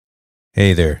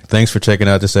Hey there. Thanks for checking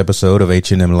out this episode of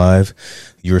H&M Live.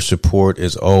 Your support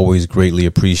is always greatly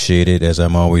appreciated, as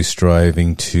I'm always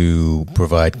striving to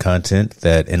provide content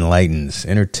that enlightens,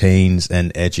 entertains,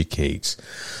 and educates.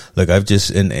 Look, I've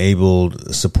just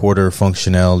enabled supporter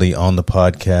functionality on the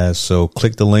podcast, so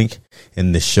click the link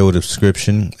in the show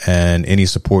description, and any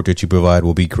support that you provide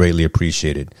will be greatly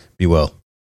appreciated. Be well.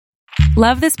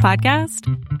 Love this podcast?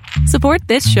 Support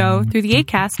this show through the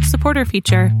Acast supporter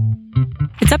feature.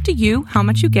 It's up to you how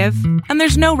much you give, and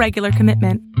there's no regular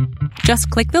commitment. Just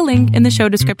click the link in the show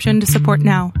description to support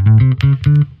now.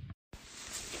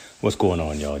 What's going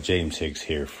on, y'all? James Hicks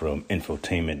here from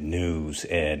Infotainment News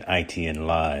and ITN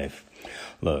Live.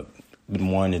 Look, been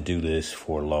wanting to do this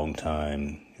for a long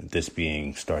time. This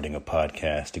being starting a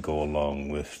podcast to go along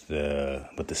with the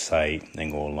site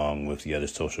and go along with the other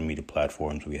social media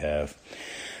platforms we have.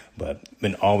 But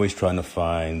been always trying to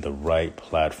find the right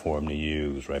platform to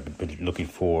use, right? Been looking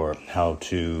for how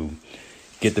to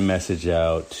get the message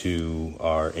out to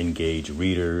our engaged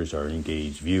readers, our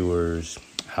engaged viewers,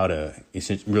 how to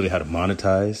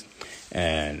monetize.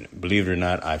 And believe it or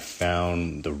not, I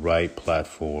found the right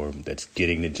platform that's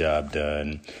getting the job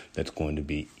done, that's going to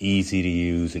be easy to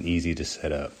use and easy to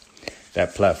set up.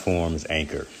 That platform is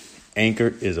Anchor.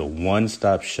 Anchor is a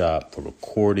one-stop shop for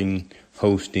recording,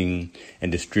 hosting,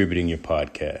 and distributing your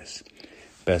podcast.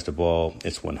 Best of all,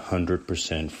 it's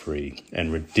 100% free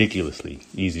and ridiculously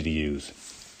easy to use.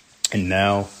 And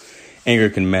now, Anchor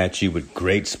can match you with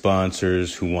great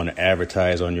sponsors who want to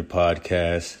advertise on your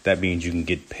podcast. That means you can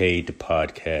get paid to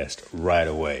podcast right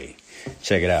away.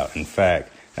 Check it out. In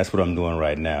fact, that's what I'm doing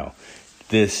right now.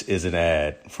 This is an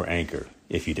ad for Anchor,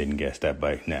 if you didn't guess that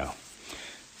by now.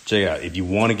 Check it out. If you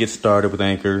want to get started with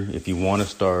Anchor, if you want to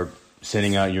start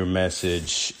sending out your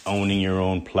message, owning your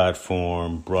own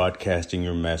platform, broadcasting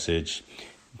your message,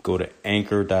 go to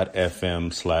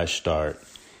anchor.fm/start.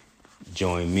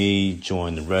 Join me,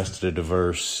 join the rest of the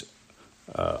diverse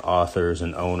authors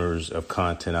and owners of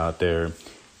content out there.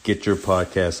 Get your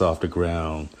podcast off the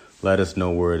ground. Let us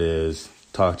know where it is.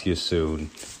 Talk to you soon.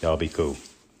 Y'all be cool.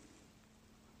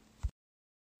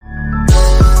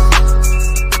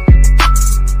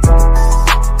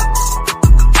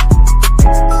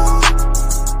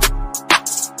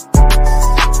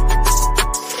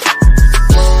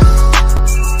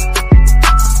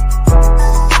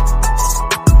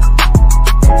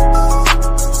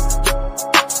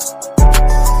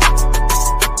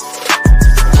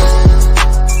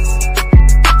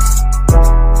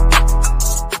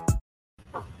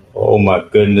 Oh my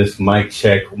goodness, mic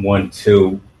check, 1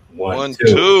 2 1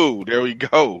 2. There we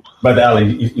go. Brother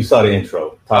Allen, you saw the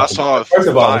intro. I saw it. First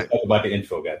of all, let's talk about the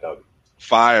intro, dog.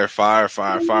 Fire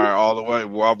all the way.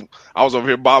 Well, I was over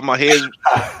here bobbing my head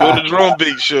doing the drum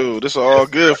beat show. This is all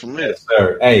good for me. Yes,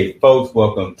 sir. Hey, folks,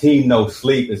 welcome. Team No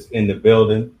Sleep is in the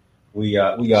building. We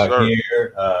are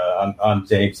here. I'm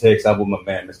James Hicks. I'm with my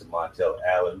man, Mr. Montel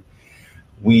Allen.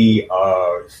 We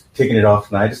are kicking it off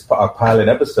tonight. It's our pilot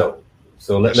episode.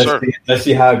 So let's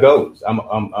see how it goes.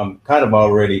 I'm kind of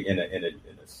already in a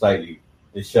slightly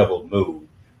disheveled mood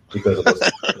because of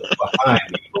what's behind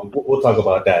me. But we'll talk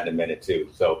about that in a minute too.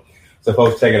 So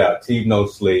folks, check it out. Team No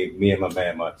Sleep, me and my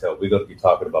man Montel. We're going to be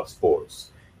talking about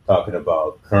sports, talking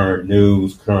about current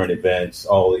news, current events,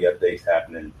 all the updates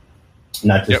happening,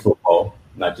 not just football.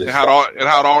 Not just how it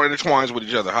all intertwines with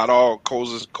each other, how it all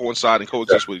coincide and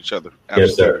coexist with each other. Absolutely.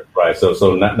 Yes, sir. Right.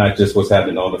 So not just what's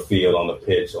happening on the field, on the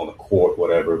pitch, on the court,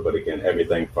 whatever, but again,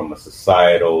 everything from a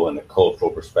societal and a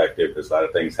cultural perspective. There's a lot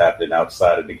of things happening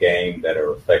outside of the game that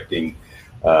are affecting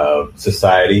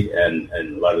society, and a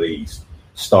lot of these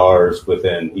stars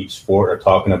within each sport are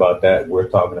talking about that. We're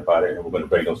talking about it, and we're going to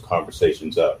bring those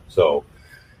conversations up. So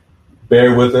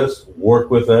bear with us, work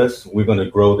with us. We're going to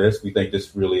grow this. We think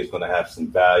this really is going to have some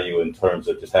value in terms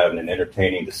of just having an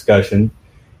entertaining discussion.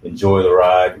 Enjoy the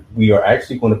ride. We are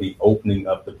actually going to be opening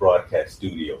up the broadcast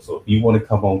studio. So if you want to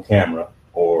come on camera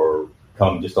or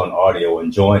come just on audio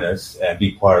and join us and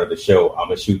be part of the show, I'm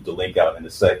going to shoot the link out in a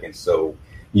second so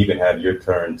you can have your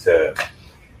turn to,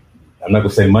 I'm not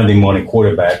going to say Monday morning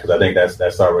quarterback because I think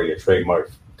that's already a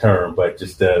trademark term, but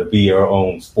just to be our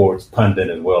own sports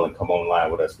pundit as well and come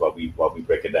online with us while we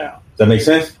break it down. Does that make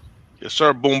sense? Yes,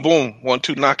 sir. Boom, boom.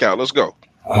 1-2 knockout. Let's go.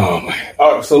 All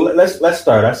right, so let's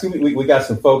start. I see we got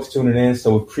some folks tuning in,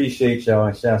 so we appreciate y'all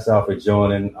and shouts out for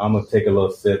joining. I'm gonna take a little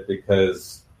sip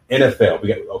because NFL.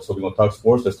 We're gonna talk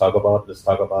sports. Let's talk about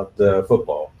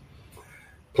football.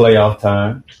 Playoff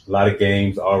time. A lot of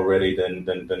games already done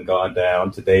gone down.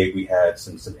 Today we had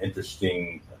some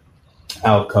interesting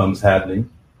outcomes happening.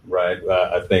 Right.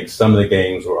 I think some of the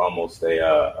games were almost we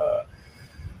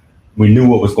knew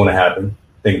what was going to happen.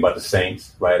 think about the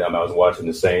Saints, right? I was watching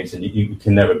the Saints, and you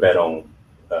can never bet on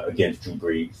against Drew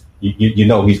Brees. You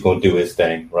know he's going to do his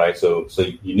thing, right? So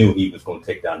you knew he was going to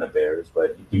take down the Bears,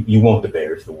 but you want the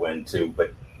Bears to win too.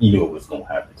 But you knew it was going to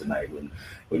happen tonight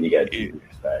when you got Drew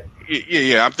Brees back.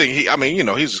 Yeah.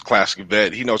 He's a classic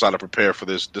vet. He knows how to prepare for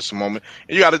this moment.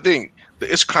 And you got to think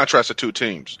it's a contrast of two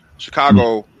teams.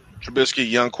 Chicago, Trubisky,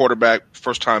 young quarterback,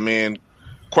 first time in,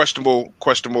 questionable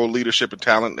leadership and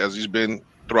talent as he's been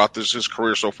throughout his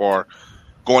career so far.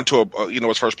 Going to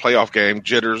his first playoff game,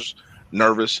 jitters,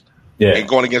 nervous. Yeah. And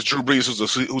going against Drew Brees,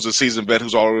 who's a seasoned vet,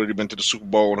 who's already been to the Super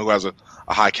Bowl and who has a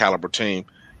high caliber team.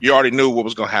 You already knew what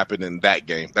was going to happen in that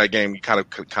game. That game, you kind of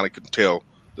could tell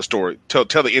the story, tell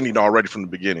the ending already from the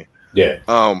beginning. Yeah.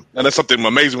 And then something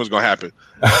amazing was going to happen.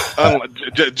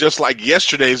 Just like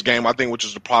yesterday's game, I think, which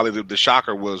is probably the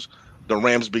shocker, was the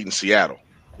Rams beating Seattle.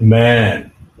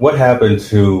 Man, what happened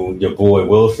to your boy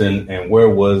Wilson, and where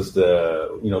was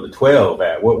the 12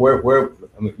 at? Where?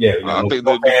 I mean, yeah, I think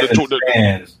the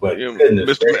fans, but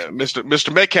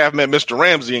Mr. Metcalf met Mr.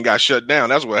 Ramsey and got shut down.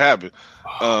 That's what happened.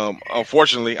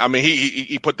 Unfortunately, I mean,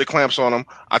 he put the clamps on him.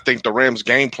 I think the Rams'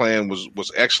 game plan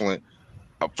was excellent.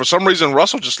 For some reason,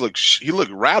 Russell just looked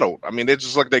rattled. I mean, it's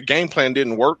just like their game plan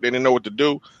didn't work. They didn't know what to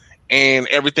do, and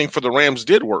everything for the Rams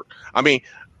did work. I mean,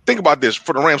 think about this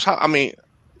for the Rams.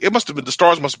 It must have been the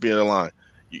stars must be in the line.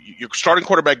 Your starting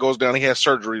quarterback goes down. He has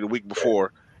surgery the week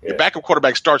before. Yeah. Your backup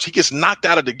quarterback starts. He gets knocked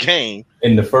out of the game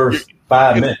in the first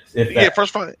 5 minutes.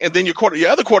 First 5. And then your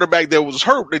other quarterback that was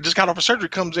hurt, they just got off of surgery,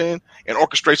 comes in and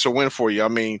orchestrates a win for you.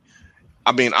 I'm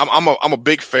a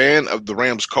big fan of the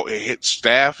Rams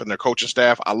staff and their coaching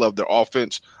staff. I love their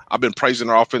offense. I've been praising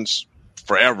their offense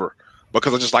forever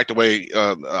because I just like the way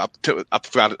I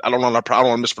forgot it. I don't want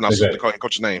to mispronounce the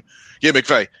coach's name. Yeah,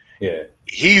 McVay. Yeah,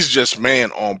 he's just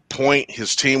on point.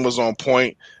 His team was on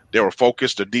point. They were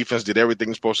focused. The defense did everything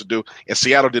it's supposed to do. And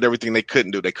Seattle did everything they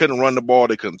couldn't do. They couldn't run the ball.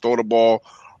 They couldn't throw the ball.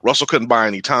 Russell couldn't buy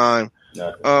any time.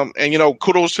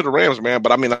 Kudos to the Rams, man.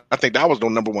 But, I think that was the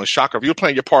number one shocker. If you're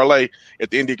playing your parlay at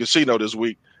the Indy Casino this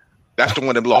week, that's the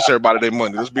one that lost everybody their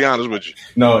money. Let's be honest with you.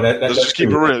 No, let's just keep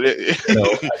it real.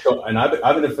 And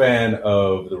I've been a fan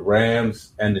of the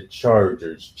Rams and the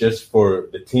Chargers just for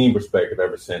the team perspective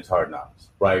ever since Hard Knocks.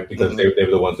 Right, because they were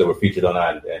the ones that were featured on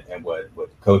that, and what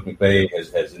Coach McVay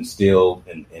has instilled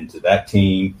into that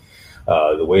team,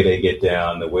 the way they get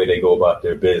down, the way they go about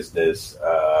their business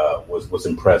was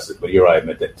impressive. But you're right,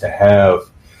 man, to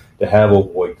have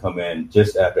old boy come in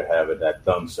just after having that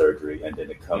thumb surgery, and then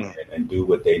to come in and do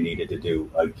what they needed to do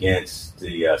against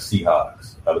the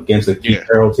Seahawks, against the Pete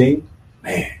Carroll team.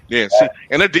 Man, yeah,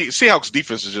 and the Seahawks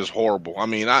defense is just horrible. I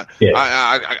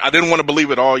didn't want to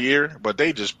believe it all year, but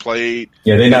they just played.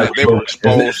 Yeah, they were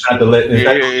exposed. It's not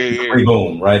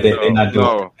boom, right? They're not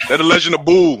doing. They're the Legend of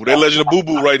Boo. They're Legend of Boo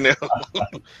Boo right now.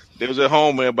 They was at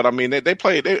home, man. But they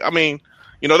played. They're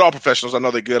all professionals. I know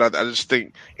they're good. I just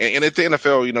think, and at the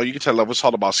NFL, you can tell it's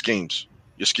all about schemes.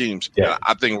 Your schemes. Yeah.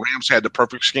 I think Rams had the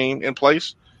perfect scheme in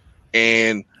place,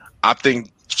 and I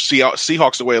think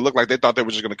Seahawks, the way it looked like, they thought they were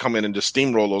just going to come in and just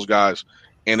steamroll those guys,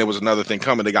 and there was another thing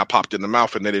coming. They got popped in the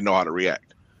mouth, and they didn't know how to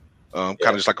react. Kind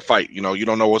of just like a fight. You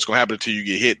don't know what's going to happen until you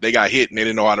get hit. They got hit, and they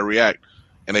didn't know how to react,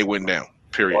 and they went down,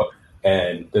 period. Well,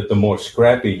 and the more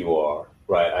scrappy you are,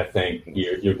 right, I think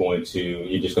you're just going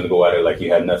to go at it like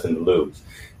you have nothing to lose.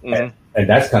 Mm-hmm. And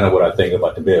that's kind of what I think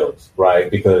about the Bills, right?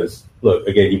 Because look,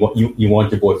 again, you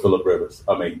want your boy Phillip Rivers.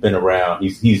 He's been around.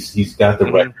 He's got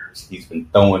the records. He's been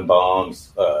throwing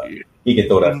bombs. He can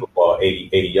throw that football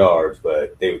 80 yards,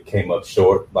 but they came up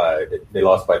short they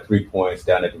lost by 3 points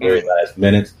down at the very last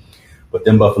minutes. But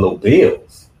them Buffalo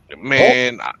Bills,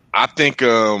 man, I think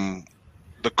the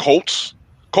Colts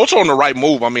are on the right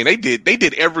move. They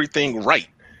did everything right,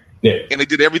 and they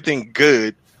did everything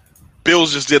good.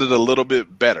 Bills just did it a little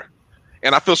bit better.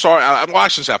 And I feel sorry. I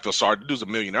shouldn't say I feel sorry. The dude's a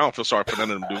millionaire. I don't feel sorry for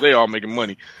none of them dudes. They all making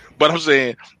money. But I'm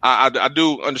saying I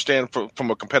do understand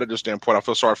from a competitive standpoint, I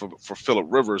feel sorry for Phillip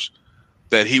Rivers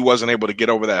that he wasn't able to get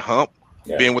over that hump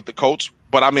being with the Colts.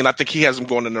 But, I think he has them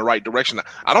going in the right direction.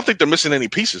 I don't think they're missing any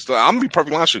pieces. I'm going to be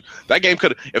perfectly honest with you. That game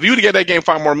if you would have get that game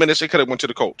 5 more minutes, it could have went to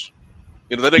the Colts.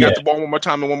 They got the ball one more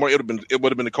time and one more. It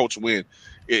would have been the Colts win.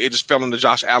 It just fell into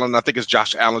Josh Allen. I think it's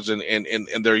Josh Allen's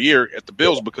in their year at the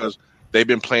Bills because they've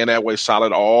been playing that way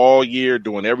solid all year,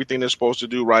 doing everything they're supposed to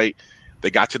do right.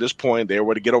 They got to this point. They were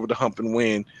able to get over the hump and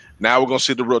win. Now we're going to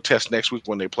see the real test next week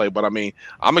when they play. But,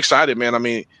 I'm excited,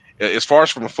 man. As far as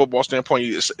from a football standpoint,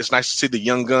 it's nice to see the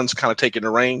young guns kind of taking the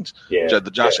reins. Yeah.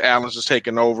 The Josh Allen's is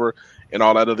taking over. and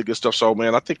all that other good stuff. So,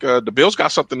 man, I think the Bills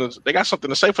got something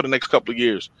to say for the next couple of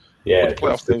years. Yeah, with the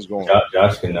playoff things going.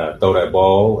 Josh can throw that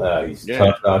ball. He's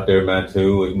tough out there, man,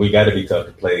 too. We got to be tough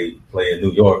to play in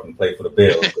New York and play for the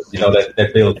Bills.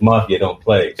 That Bills Mafia don't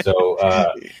play. So,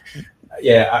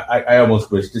 I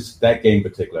almost wish that game in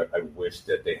particular, I wish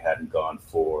that they hadn't gone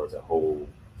for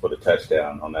the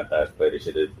touchdown on that last play. They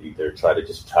should have either tried to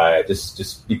just tie it,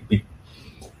 just be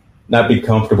not be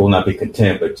comfortable, not be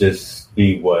content, but just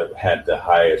be what had the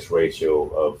highest ratio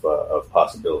of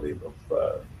possibility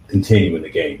of continuing the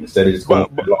game instead of just going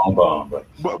for a long bomb.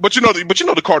 But you know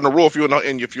the cardinal rule: if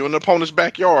you're in the opponent's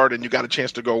backyard and you got a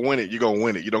chance to go win it, you're gonna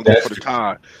win it. You don't go for the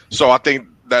tie. So I think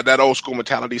that old school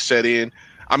mentality set in.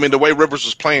 I mean, the way Rivers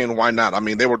was playing, why not? I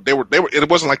mean, they were. It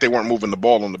wasn't like they weren't moving the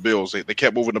ball on the Bills. They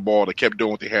kept moving the ball. They kept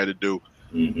doing what they had to do.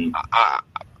 Mm-hmm.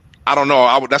 I don't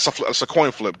know. That's a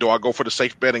coin flip. Do I go for the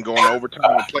safe bet and go in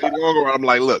overtime and play longer? Or I'm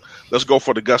like, look, let's go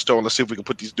for the gusto and let's see if we can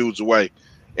put these dudes away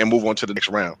and move on to the next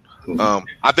round. Mm-hmm.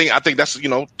 I think that's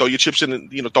throw your chips in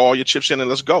and throw all your chips in and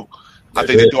let's go. I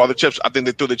think they threw all the chips. I think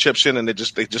they threw the chips in and they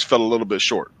just fell a little bit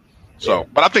short. So,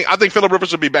 but I think Phillip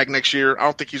Rivers will be back next year. I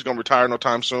don't think he's going to retire no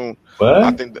time soon. What?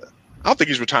 I don't think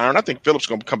he's retiring. I think Phillip's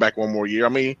going to come back one more year. I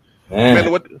mean,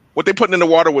 man, what they putting in the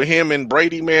water with him and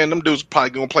Brady, man, them dudes probably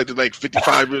going to play to like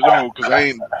 55 years old because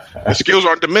their skills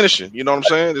aren't diminishing. You know what I'm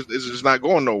saying? It's just not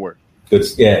going nowhere. Good,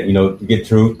 yeah. Good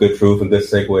truth, and good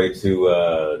segue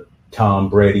to Tom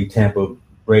Brady, Tampa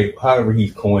Brady. However,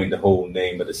 he's coined the whole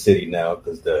name of the city now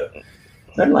because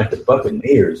nothing like the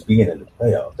Buccaneers being in the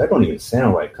playoffs. That don't even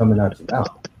sound right coming out your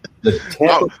mouth. The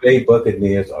Tampa Bay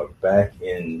Buccaneers are back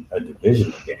in a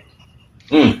divisional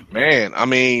game. Man, I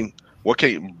mean,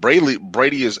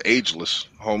 Brady is ageless,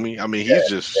 homie. I mean, he's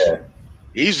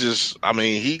just. I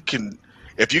mean, he can.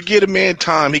 If you get a man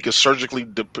time, he can surgically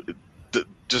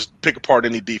just pick apart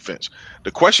any defense.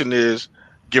 The question is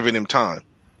giving him time.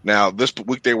 Now, this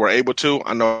week they were able to.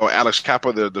 I know Alex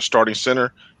Kappa, the starting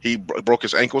center, he broke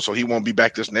his ankle, so he won't be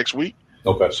back this next week.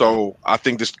 Okay. So I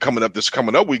think this coming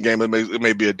up week game, it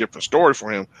may be a different story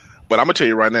for him. But I'm gonna tell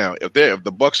you right now, if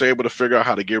the Bucs are able to figure out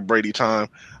how to give Brady time,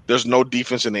 there's no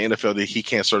defense in the NFL that he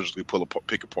can't surgically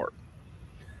pick apart.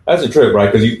 That's a trip,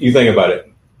 right? Because you think about it.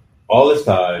 All this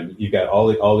time, you got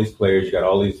all these players, you got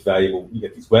all these valuable, you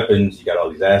got these weapons, you got all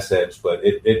these assets, but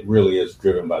it really is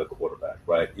driven by the quarterback,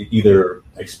 right? Either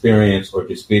experience or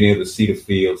just being able to see the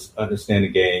field, understand the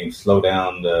game, slow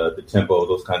down the tempo,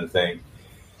 those kind of things.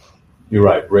 You're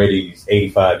right. Brady's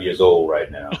 85 years old right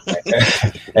now,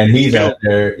 and he's out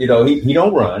there. He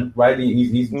don't run, right?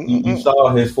 You saw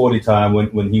his 40 time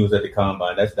when he was at the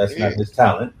combine. That's not his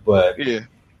talent, but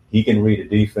he can read a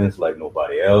defense like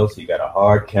nobody else. He got a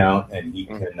hard count, and he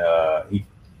can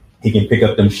he can pick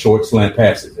up them short slant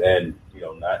passes. And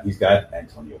he's got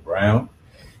Antonio Brown.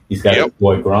 He's got his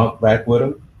boy Gronk back with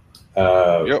him.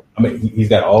 I mean, he's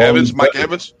got all Mike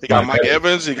Evans. He got Mike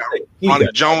Evans. He got Ronnie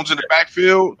Jones in the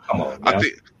backfield. Come on,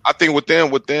 I think with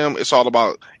them, it's all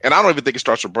about. And I don't even think it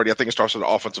starts with Brady. I think it starts with the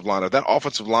offensive line. If that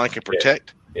offensive line can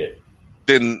protect,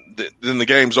 then the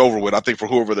game's over with. I think for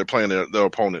whoever they're playing their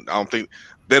opponent. I don't think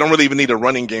they don't really even need a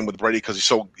running game with Brady because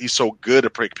he's so good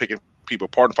at picking people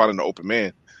apart and finding the open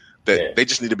man that they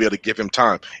just need to be able to give him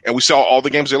time. And we saw all the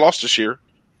games they lost this year.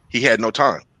 He had no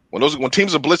time. When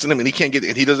teams are blitzing him and he can't get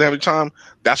and he doesn't have any time,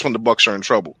 that's when the Bucs are in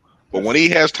trouble. But when he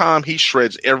has time, he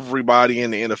shreds everybody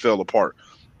in the NFL apart.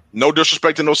 No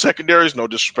disrespect to no secondaries, no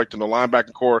disrespect to no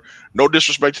linebacking core, no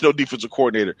disrespect to no defensive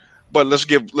coordinator. But let's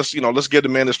give the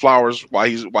man his flowers while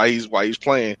he's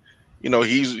playing.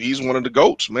 He's one of the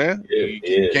GOATs, man.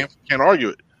 You can't argue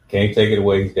it. Can't take it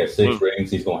away. He's got 6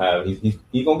 rings. He's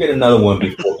gonna get another one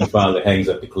before he finally hangs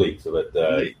up the cleats. So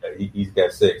he's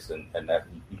got 6, and that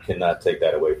you cannot take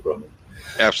that away from him.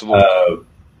 Absolutely.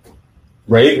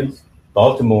 Ravens,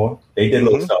 Baltimore, they did a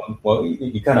little something. Well,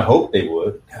 you kind of hope they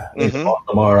would.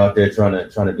 Baltimore out there trying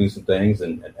to do some things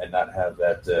and not have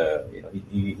that.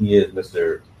 He is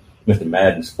Mr.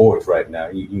 Madden Sports right now.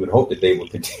 You would hope that they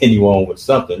would continue on with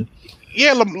something.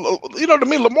 Yeah, to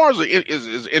me, Lamar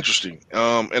is interesting.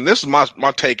 And this is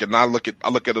my take, and I look at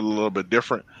it a little bit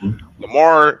different.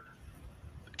 Lamar,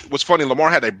 what's funny, Lamar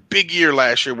had a big year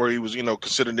last year where he was,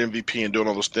 considered MVP and doing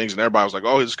all those things, and everybody was like,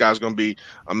 "Oh, this guy's going to be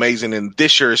amazing." And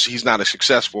this year, he's not as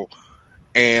successful.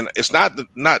 And it's not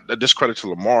a discredit to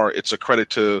Lamar; it's a credit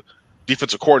to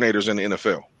defensive coordinators in the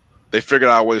NFL. They figured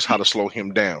out ways how to slow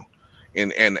him down,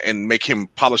 and make him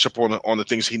polish up on the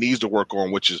things he needs to work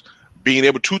on, which is being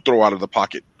able to throw out of the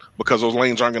pocket because those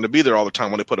lanes aren't going to be there all the time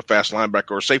when they put a fast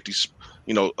linebacker or safety,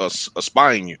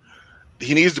 spying you.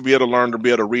 He needs to be able to learn to be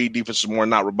able to read defenses more and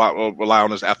not rely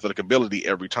on his athletic ability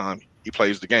every time he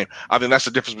plays the game. I think that's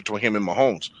the difference between him and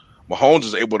Mahomes. Mahomes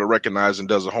is able to recognize and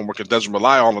does the homework and doesn't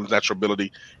rely on his natural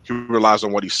ability. He relies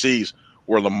on what he sees.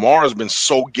 Where Lamar has been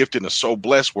so gifted and so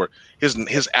blessed, where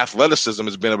his athleticism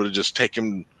has been able to just take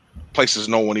him places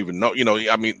no one even know.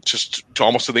 I mean, just to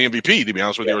almost to the MVP, to be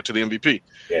honest with you, or to the MVP.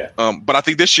 Yeah. But I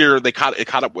think this year it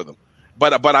caught up with him.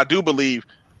 But I do believe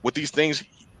with these things,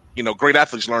 great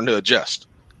athletes learn to adjust.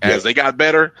 As they got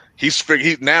better, he's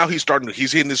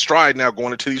hitting his stride now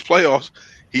going into these playoffs.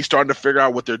 He's starting to figure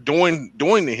out what they're doing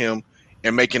to him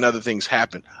and making other things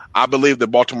happen. I believe that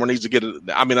Baltimore needs to get it.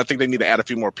 I mean, I think they need to add a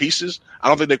few more pieces. I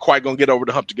don't think they're quite going to get over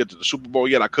the hump to get to the Super Bowl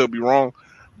yet. I could be wrong.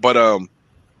 But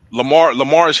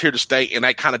Lamar is here to stay, and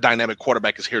that kind of dynamic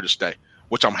quarterback is here to stay,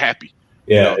 which I'm happy.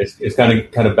 Yeah, it's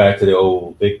kind of back to the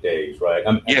old big days, right?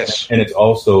 Yes. And it's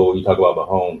also, you talk about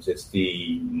Mahomes, it's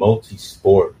the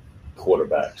multi-sport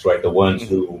quarterbacks, right? The ones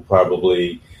who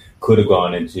probably could have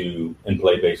gone into and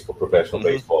played baseball, professional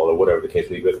baseball, or whatever the case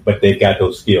may be, but they've got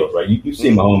those skills, right? You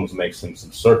see Mahomes make some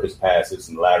circus passes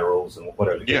and laterals and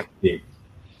whatever the case may be.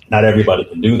 Not everybody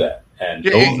can do that. And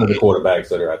those are the quarterbacks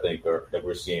that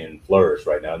we're seeing flourish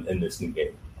right now in this new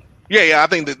game. Yeah. I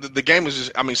think the game is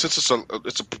just, I mean, since it's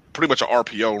a pretty much an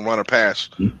RPO, runner pass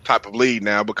type of lead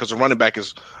now, because the running back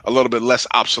is a little bit less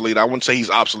obsolete. I wouldn't say he's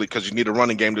obsolete because you need a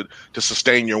running game to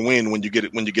sustain your win when you get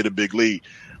a big lead.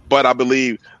 But I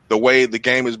believe the way the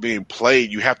game is being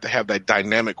played, you have to have that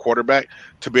dynamic quarterback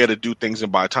to be able to do things in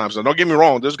by times. Now, don't get me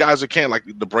wrong, there's guys that can, like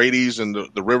the Bradys and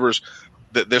the Rivers,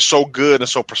 that they're so good and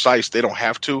so precise they don't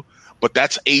have to. But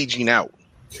that's aging out.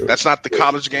 Sure. That's not the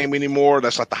college game anymore.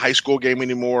 That's not the high school game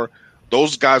anymore.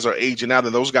 Those guys are aging out,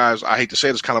 and those guys, I hate to say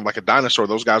it, it's kind of like a dinosaur.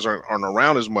 Those guys aren't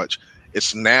around as much.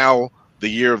 It's now the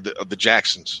year of the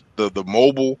Jacksons, the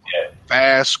mobile,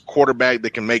 fast quarterback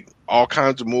that can make all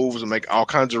kinds of moves and make all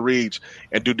kinds of reads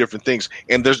and do different things.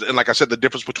 And like I said, the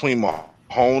difference between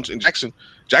Mahomes and Jackson's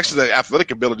athletic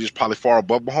ability is probably far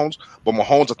above Mahomes, but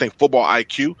Mahomes, I think football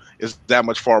IQ is that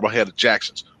much far ahead of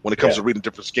Jackson's when it comes to reading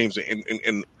different schemes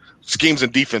and schemes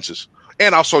and defenses.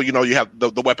 And also, you have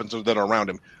the weapons that are around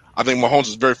him. I think Mahomes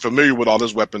is very familiar with all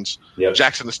his weapons. Yep.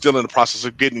 Jackson is still in the process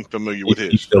of getting familiar with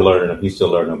his. He's still learning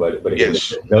them. But again,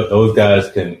 those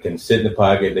guys can sit in the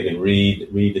pocket. They can read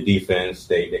the defense.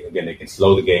 They can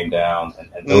slow the game down.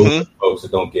 And those are the folks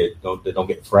that don't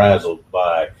get frazzled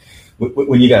by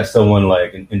when you got someone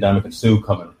like Ndamukong Suh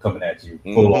coming at you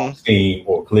full on steam,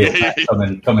 or Khalil Mack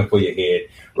coming for your head,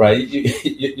 right?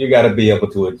 You got to be able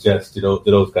to adjust to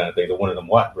those kind of things. Or one of them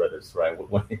Watt brothers, right? Or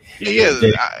the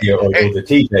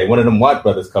TJ, one of them Watt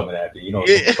brothers coming at you. And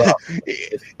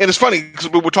it's funny because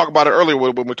we were talking about it earlier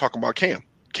when we were talking about Cam.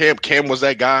 Cam was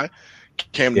that guy.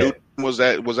 Cam Newton was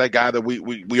that guy that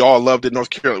we all loved in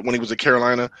North Carolina when he was at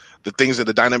Carolina.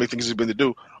 The dynamic things he's been to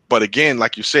do. But again,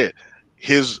 like you said,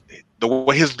 the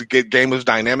way his game is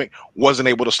dynamic wasn't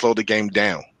able to slow the game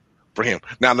down for him.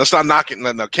 Now, let's not knock it.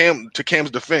 Now,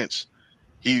 Cam's defense,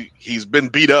 he's been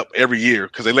beat up every year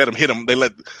because they let him hit him. They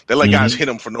let guys hit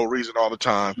him for no reason all the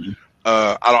time.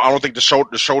 I don't think the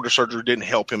shoulder surgery didn't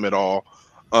help him at all.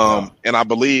 And I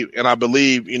believe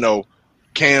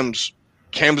Cam's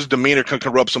demeanor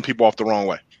can rub some people off the wrong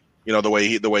way.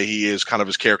 The way he is, kind of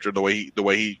his character, the way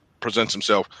he presents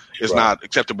himself is not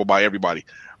acceptable by everybody.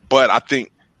 But I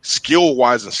think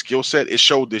skill-wise and skill set, it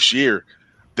showed this year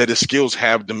that his skills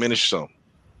have diminished some.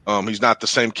 He's not the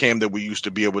same Cam that we used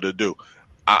to be able to do.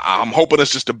 I'm hoping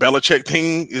it's just a Belichick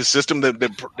thing, his system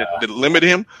that limit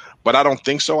him, but I don't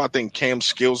think so. I think Cam's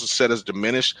skills set has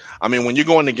diminished. I mean, when you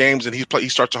go into games and he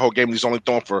starts the whole game and he's only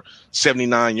throwing for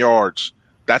 79 yards,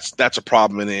 that's a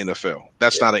problem in the NFL.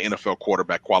 That's not an NFL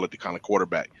quarterback quality kind of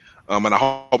quarterback. And I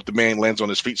hope the man lands on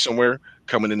his feet somewhere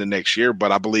coming into next year.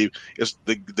 But I believe it's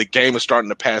the game is starting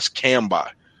to pass Cam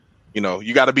by.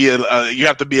 You got to be you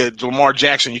have to be a Lamar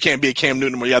Jackson. You can't be a Cam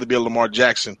Newton, but you have to be a Lamar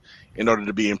Jackson in order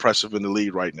to be impressive in the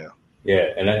league right now. Yeah,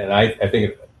 and I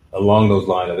think along those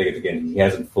lines, I think he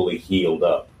hasn't fully healed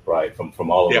up, right, from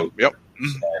all of those.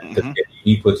 Yep.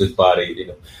 He puts his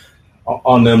body,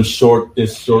 on them short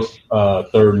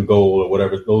third and goal or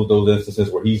whatever, those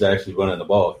instances where he's actually running the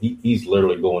ball, he's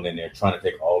literally going in there trying to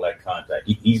take all that contact.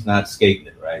 He's not skating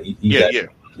it, right? He's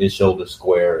his shoulder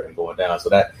square and going down. So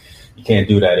that you can't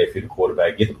do that if you're the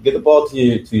quarterback. Get the ball to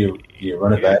your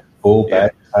running back, full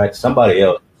back, somebody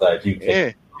else besides you.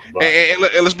 And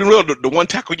let's be real. The one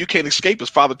tackle you can't escape is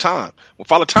Father Time. When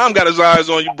Father Time got his eyes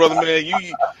on you, brother, man,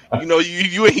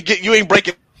 you ain't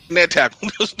breaking that tackle.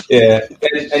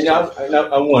 and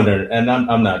I'm wondering, and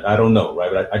I don't know, right?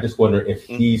 But I just wonder if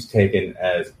he's taken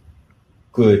as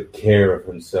good care of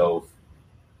himself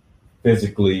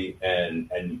physically and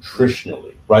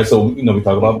nutritionally, right? So, we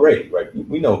talk about Brady, right?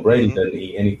 We know Brady doesn't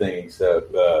eat anything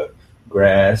except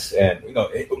grass, and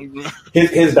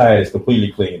his diet is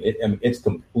completely clean. It's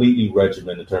completely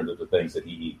regimented in terms of the things that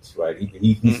he eats, right?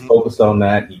 He's focused on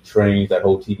that. He trains that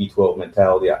whole TB12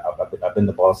 mentality. I've been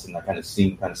to Boston. I kind of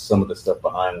seen some of the stuff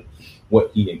behind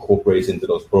what he incorporates into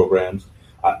those programs.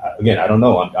 Again, I don't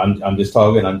know. I'm just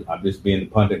talking. I'm just being the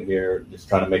pundit here, just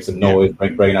trying to make some noise,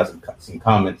 bringing out some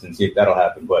comments and see if that'll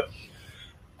happen. But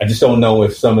I just don't know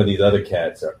if some of these other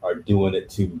cats are doing it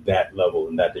to that level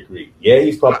and that degree. Yeah,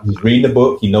 he's reading the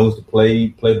book. He knows the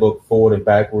playbook forward and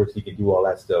backwards. He can do all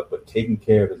that stuff. But taking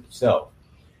care of himself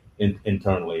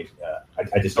internally,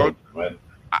 I just don't. Right?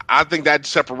 I think that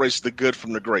separates the good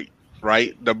from the great,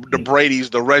 right? The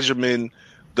Brady's, the regimen,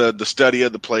 the study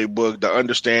of the playbook, the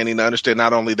understand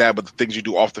not only that, but the things you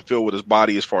do off the field with his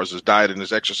body as far as his diet and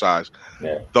his exercise.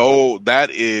 Yeah. Though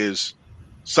that is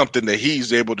something that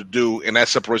he's able to do, and that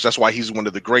separates. That's why he's one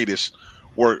of the greatest.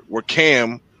 Where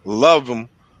Cam, love him,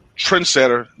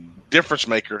 trendsetter, difference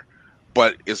maker,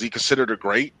 but is he considered a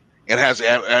great?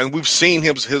 And we've seen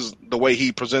the way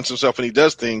he presents himself and he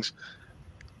does things.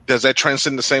 Does that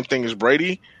transcend the same thing as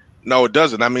Brady? No, it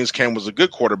doesn't. That means Cam was a good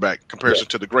quarterback in comparison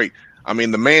to the great. I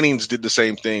mean, the Mannings did the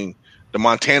same thing. The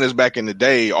Montanas back in the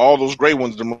day, all those great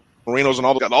ones, the Marinos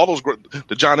and all those great,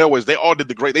 the John Elways, they all did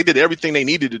the great. They did everything they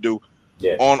needed to do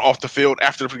off the field,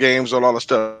 after the games, and all that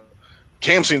stuff.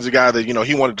 Cam seems a guy that,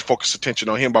 he wanted to focus attention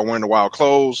on him by wearing the wild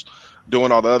clothes,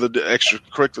 doing all the other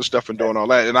extracurricular stuff and doing all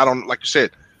that. And I don't, like you said,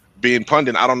 being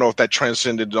pundit, I don't know if that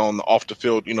transcended on the off the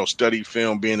field, study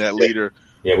film, being that leader.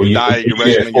 Yeah, when your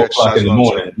regimen, your exercise in the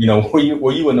morning,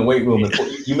 were you in the weight room?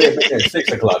 You may have been at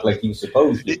 6 o'clock like you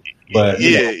supposed to, but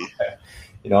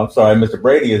I'm sorry, Mr.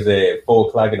 Brady is at 4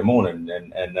 o'clock in the morning,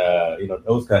 and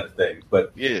those kind of things.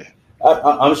 But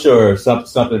I'm sure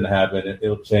something happened.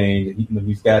 It'll change.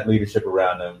 He's got leadership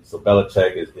around him, so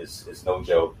Belichick is no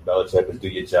joke. Belichick is do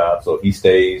your job. So if he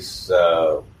stays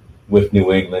with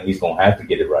New England, he's gonna have to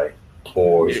get it right,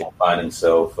 or he's gonna find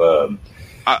himself.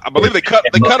 I believe they cut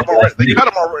him already. They cut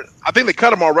him already. I think they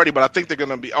cut him already, but I think they're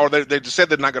going to be, or they just said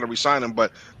they're not going to resign him,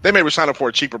 but they may resign him for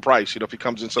a cheaper price. If he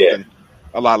comes in something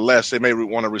a lot less, they may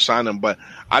want to resign him. But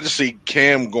I just see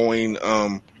Cam going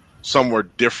somewhere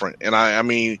different, and I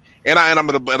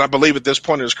believe at this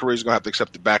point in his career he's going to have to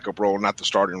accept the backup role, not the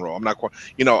starting role. I'm not quite,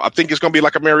 I think it's going to be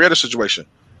like a Marietta situation: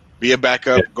 be a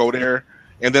backup, go there,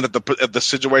 and then if the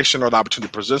situation or the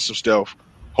opportunity presents itself,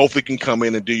 hopefully you can come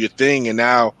in and do your thing, and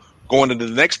now. Going into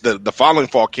the following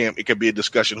fall camp, it could be a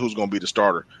discussion who's going to be the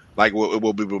starter, like it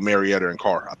will be with Marietta and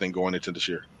Carr. I think going into this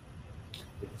year.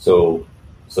 So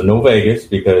no Vegas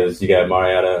because you got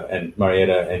Marietta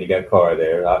and you got Carr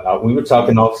there. We were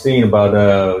talking off scene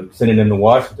about sending him to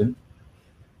Washington.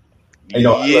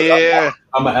 Look,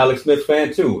 I'm an Alex Smith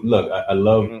fan too. Look, I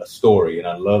love a story, and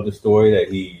I love the story that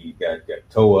he got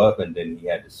toe up, and then he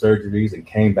had the surgeries and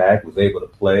came back, was able to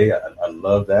play. I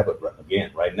love that, but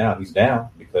again, right now he's down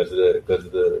because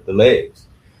of the legs.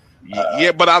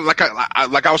 But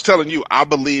I was telling you, I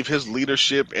believe his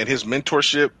leadership and his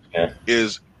mentorship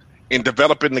is in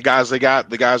developing the guys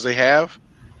they have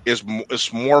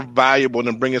is more valuable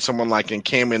than bringing someone like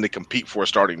Cam in to compete for a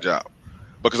starting job.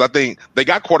 Because I think they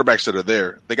got quarterbacks that are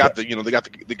there. They got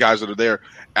the guys that are there.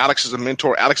 Alex is a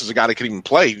mentor. Alex is a guy that can even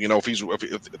play.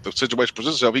 If the situation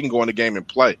presents itself, he can go in the game and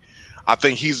play. I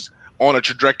think he's on a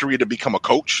trajectory to become a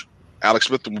coach. Alex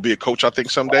Smith will be a coach, I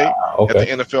think, someday at the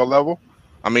NFL level.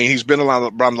 I mean, he's been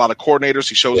around a lot of coordinators.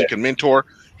 He shows he can mentor.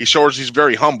 He shows he's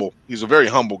very humble. He's a very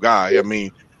humble guy. I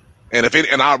mean, and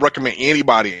I recommend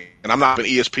anybody. And I'm not an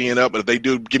ESPN up, but if they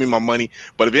do, give me my money.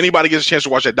 But if anybody gets a chance to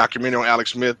watch that documentary on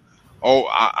Alex Smith.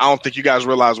 I don't think you guys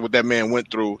realize what that man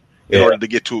went through in order to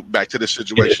get back to this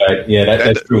situation.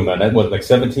 That's true, man. That was like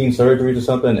 17 surgeries or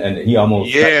something, and he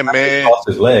almost lost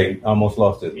his leg, almost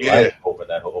lost his life over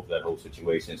that whole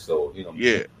situation. So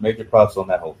major props on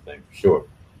that whole thing for sure.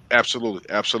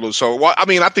 Absolutely. So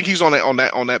I think he's on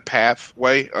that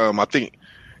pathway. I think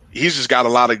he's just got a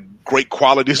lot of great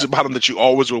qualities about him that you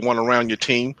always would want around your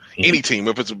team, any team,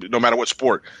 if it's no matter what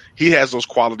sport. He has those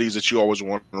qualities that you always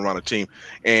want around a team,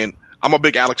 and I'm a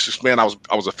big Alex fan. I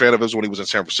was a fan of his when he was in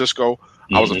San Francisco.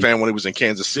 I was a fan when he was in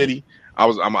Kansas City. I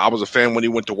was a fan when he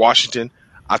went to Washington.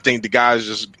 I think the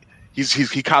guy's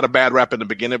he caught a bad rap in the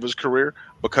beginning of his career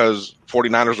because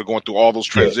 49ers were going through all those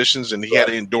transitions and he had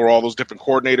to endure all those different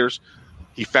coordinators.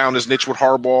 He found his niche with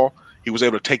Harbaugh. He was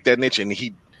able to take that niche and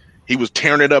he was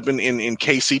tearing it up in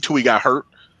KC till he got hurt.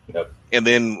 Yep. And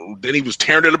then he was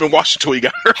tearing it up in Washington until he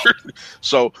got hurt.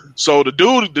 So the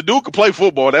dude could play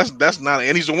football. That's not,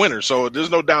 and he's a winner. So there's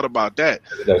no doubt about that.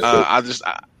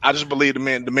 I just believe the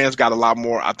man's got a lot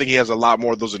more. I think he has a lot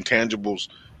more of those intangibles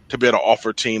to be able to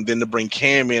offer a team than to bring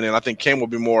Cam in. And I think Cam will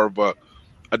be more of a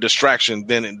distraction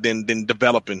than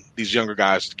developing these younger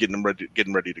guys, getting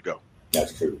ready to go.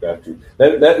 That's true.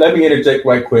 Let me interject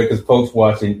right quick because folks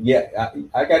watching,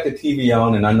 I got the TV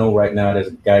on and I know right now there's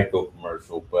a Geico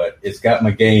commercial, but it's got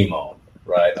my game on,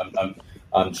 right?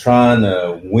 I'm trying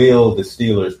to will the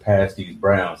Steelers past these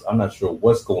Browns. I'm not sure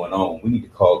what's going on. We need to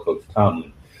call Coach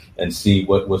Tomlin and see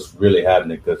what's really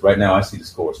happening because right now I see the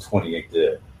score is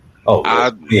 28-0. Oh,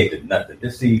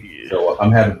 28-0. So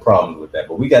I'm having problems with that.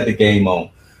 But we got the game on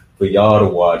for y'all to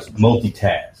watch,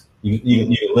 multitask. You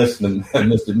can listen to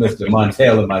Mr.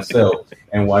 Montel and myself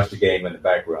and watch the game in the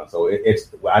background. So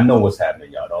I know what's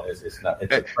happening, y'all. It's a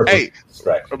perfect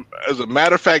distraction. As a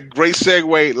matter of fact, great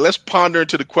segue. Let's ponder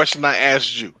into the question I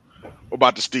asked you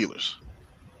about the Steelers.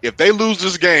 If they lose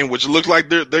this game, which looks like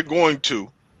they're going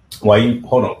to, why you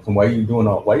doing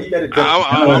all? Why you got to like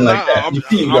that?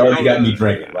 You already got me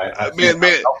drinking, right? I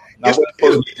wasn't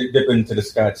supposed to dip into the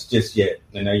scotch just yet,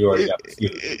 and now you already got the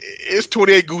Steelers. It's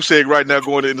 28 goose egg right now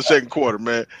going in the second quarter,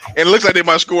 man. And it looks like they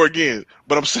might score again.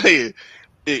 But I'm saying,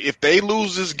 if they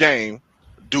lose this game,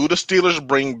 do the Steelers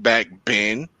bring back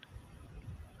Ben?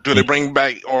 Do they bring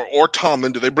back or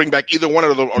Tomlin? Do they bring back either one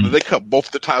of them, or do they cut both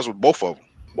the ties with both of them?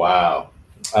 Wow,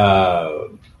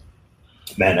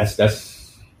 man, that's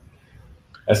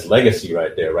legacy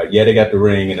right there, right? Yeah, they got the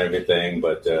ring and everything,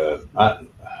 but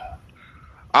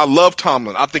I love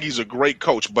Tomlin. I think he's a great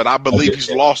coach, but I believe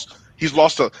he's lost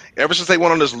ever since they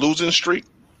went on this losing streak.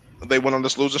 They went on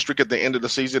this losing streak at the end of the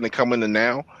season and come into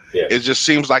now. Yeah. It just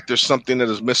seems like there's something that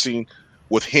is missing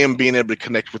with him being able to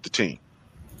connect with the team.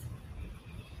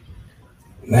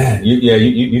 Man,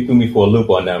 you threw me for a loop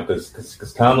on that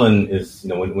because Tomlin is,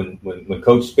 when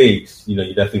Coach speaks, you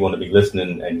definitely want to be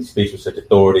listening, and he speaks with such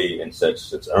authority and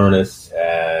such earnest,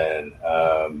 and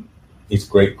he's a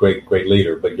great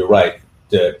leader. But you're right.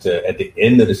 To at the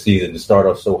end of the season to start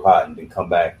off so hot and then come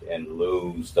back and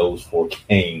lose those 4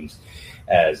 games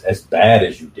as bad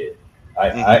as you did.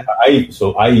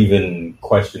 I even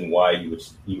question why you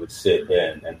would sit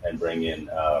in and bring in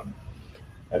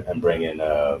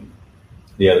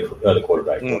the other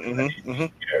quarterback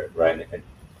right and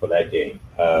for that game.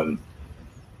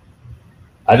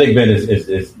 I think Ben is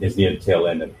the tail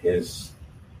end of his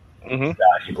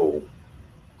valuable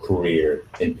career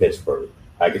in Pittsburgh.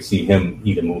 I could see him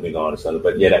even moving on or something.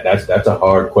 But that's a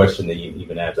hard question to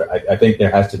even answer. I think there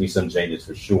has to be some changes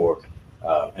for sure,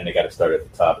 and they got to start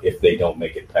at the top if they don't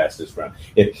make it past this round.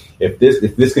 If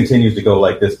this continues to go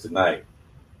like this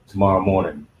tomorrow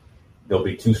morning, there'll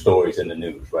be 2 stories in the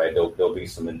news, right? There'll be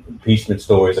some impeachment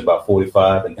stories about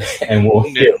 45, and we'll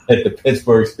hear that the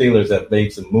Pittsburgh Steelers have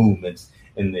made some movements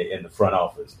in the front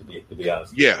office, to be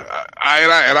honest. Yeah,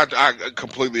 I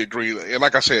completely agree. And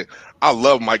like I said, I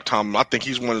love Mike Tomlin. I think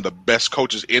he's one of the best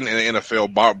coaches in the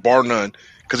NFL, bar none,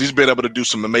 because he's been able to do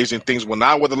some amazing things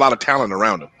not with a lot of talent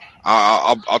around him.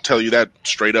 I'll tell you that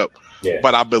straight up. Yeah.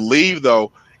 But I believe,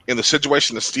 though, in the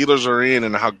situation the Steelers are in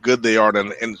and how good they are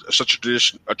and such a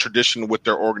tradition with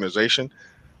their organization,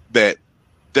 that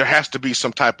there has to be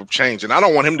some type of change. And I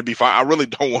don't want him to be fired. I really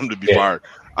don't want him to be fired.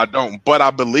 I don't. But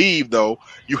I believe, though,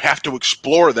 you have to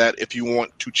explore that if you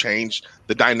want to change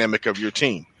the dynamic of your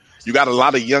team. You got a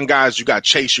lot of young guys. You got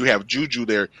Chase. You have Juju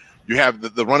there. You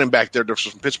have the running back there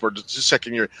from Pittsburgh. It's his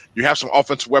second year. You have some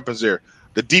offensive weapons there.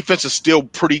 The defense is still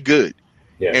pretty good.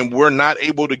 Yeah. And we're not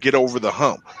able to get over the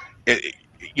hump.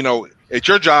 It's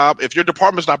your job. If your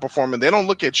department's not performing, they don't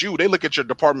look at you. They look at your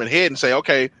department head and say,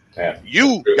 okay,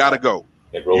 you got to go.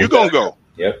 You're going to go.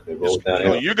 Yep, it rolls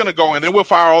down. You're going to go, and then we'll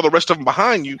fire all the rest of them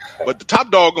behind you. But the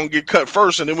top dog going to get cut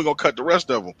first, and then we're going to cut the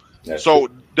rest of them. So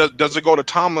does it go to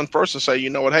Tomlin first and say, you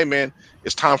know what, hey, man,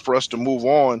 it's time for us to move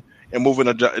on and move in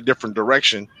a different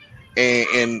direction?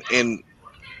 And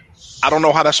I don't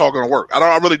know how that's all going to work.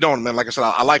 I really don't, man. Like I said,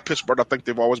 I like Pittsburgh. I think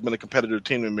they've always been a competitive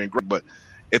team and been great. But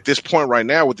at this point right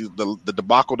now, with the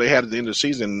debacle they had at the end of the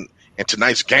season and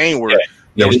tonight's game where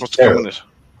they were supposed to come in this.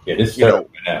 Yeah, this is terrible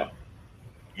now.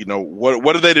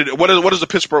 What do they do? What are the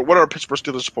Pittsburgh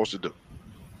Steelers supposed to do?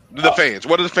 The fans.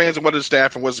 What are the fans and what are the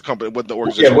staff and what's the company? What the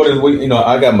organization? Yeah,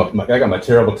 I got my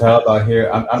terrible towel out here.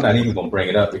 I'm not even going to bring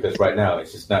it up because right now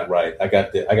it's just not right. I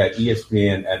got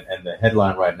ESPN and the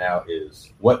headline right now is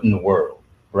 "What in the world?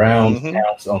 Browns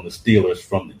pounce on the Steelers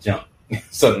from the jump."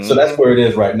 So that's where it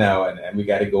is right now, and we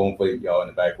got to go and play y'all in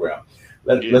the background.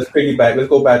 Let's piggyback. Let's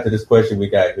go back to this question we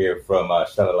got here from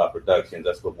Shalala Productions.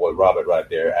 That's my boy Robert right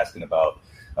there asking about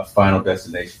a final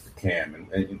destination for Cam.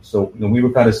 And so we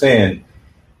were kind of saying,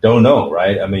 don't know,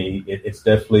 right? I mean, it's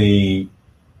definitely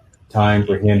time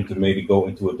for him to maybe go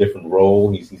into a different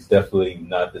role. He's definitely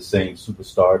not the same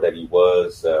superstar that he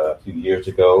was a few years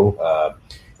ago.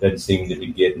 Doesn't seem to be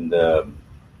getting the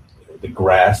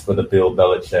grasp of the Bill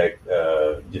Belichick,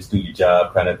 just do your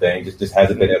job kind of thing. Just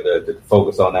hasn't been able to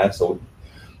focus on that. So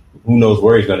who knows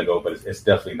where he's going to go, but it's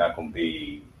definitely not going to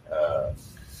be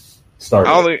starter.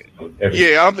 I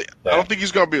don't think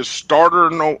he's going to be a starter.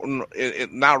 No,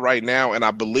 not right now. And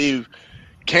I believe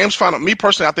Cam's final. Me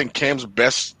personally, I think Cam's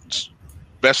best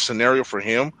scenario for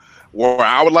him, where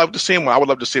I would love to see him. I would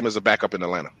love to see him as a backup in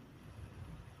Atlanta.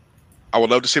 I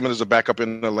would love to see him as a backup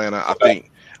in Atlanta.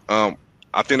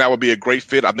 I think that would be a great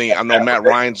fit. I know Matt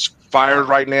Ryan's fired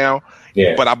right now,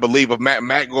 but I believe if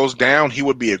Matt goes down, he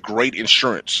would be a great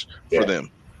insurance for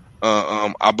them.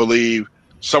 I believe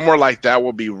somewhere like that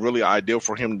would be really ideal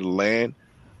for him to land.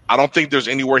 I don't think there's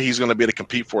anywhere he's going to be able to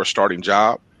compete for a starting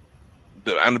job.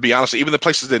 And to be honest, even the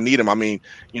places that need him, I mean,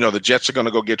 the Jets are going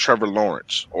to go get Trevor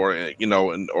Lawrence, or he's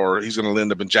going to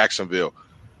end up in Jacksonville.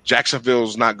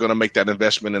 Jacksonville's not going to make that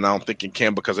investment, and I don't think it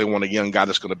can, because they want a young guy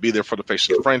that's going to be there for the face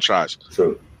of the franchise.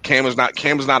 True. Cam is not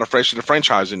a face of the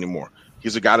franchise anymore.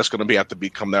 He's a guy that's going to have to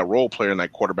become that role player and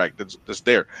that quarterback that's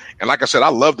there. And like I said, I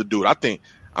love the dude. I'm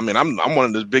one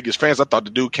of the biggest fans. I thought the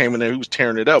dude came in there, he was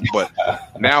tearing it up. But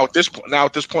now at this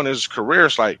point in his career,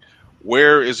 it's like,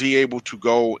 where is he able to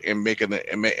go and make an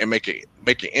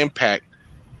impact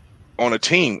on a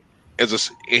team?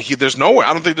 There's nowhere.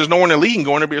 I don't think there's nowhere in the league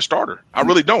going to be a starter. I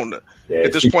really don't.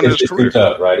 At this point in his career, it's too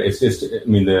tough, right? It's just, I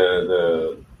mean,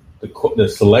 the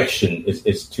selection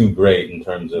is too great in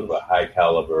terms of a high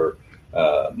caliber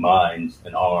minds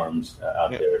and arms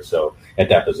out there. So at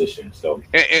that position,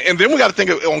 and then we got to think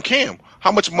on Cam.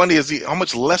 How much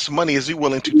less money is he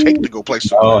willing to take to go play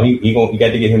somewhere? Oh, he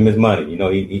got to get him his money.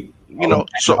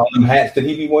 All them hats that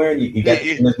he be wearing, you got to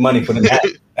give him his money for the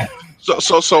hats.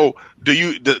 So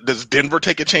does Denver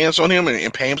take a chance on him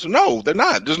and pay him? No, they're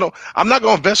not. I'm not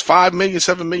going to invest $5 million,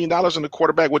 $7 million in a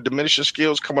quarterback with diminishing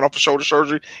skills, coming off of shoulder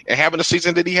surgery and having the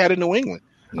season that he had in New England.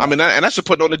 No. I mean, and that's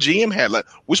putting on the GM hat. Like,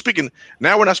 we're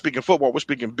not speaking football. We're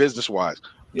speaking business wise.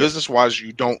 Yeah. Business wise,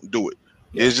 you don't do it.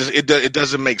 Yeah. It's just it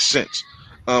doesn't make sense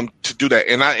to do that.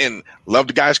 And I love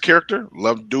the guy's character.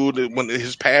 Love the dude. When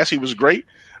his past, he was great.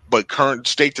 But current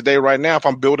state today, right now, if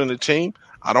I'm building a team,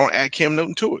 I don't add Cam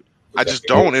Newton to it. I just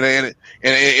don't, and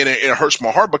it hurts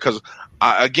my heart, because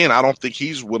I don't think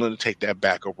he's willing to take that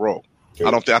backup role.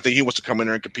 Sure. I think he wants to come in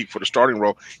there and compete for the starting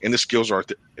role, and the skills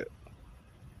aren't there.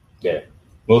 Yeah,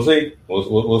 we'll see.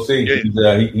 We'll see.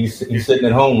 Yeah. He's sitting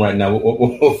at home right now.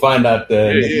 We'll find out.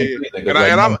 And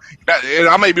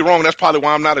I may be wrong. That's probably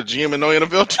why I'm not a GM in no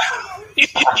NFL team.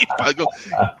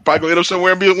 probably go end up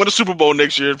somewhere and win a Super Bowl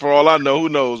next year. For all I know, who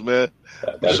knows, man?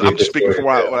 I'm just speaking for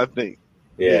what I think.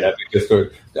 Yeah, that'd be a good story.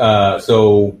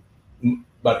 So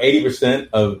about 80%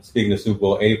 of, speaking of Super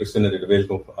Bowl, 80% of the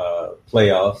divisional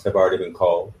playoffs have already been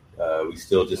called. We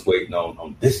still just waiting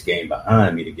on this game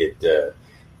behind me to get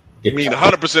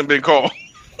 100% been called.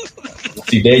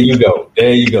 See, there you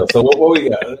go. So what we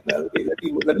got?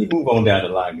 Let me move on down the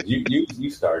line, because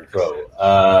you started trouble.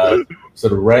 So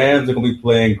the Rams are going to be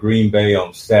playing Green Bay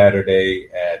on Saturday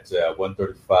at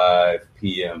 1:35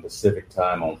 p.m. Pacific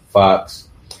time on Fox.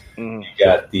 You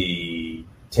got the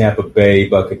Tampa Bay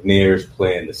Buccaneers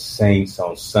playing the Saints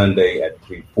on Sunday at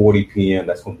 3:40 p.m.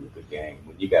 That's going to be a good game.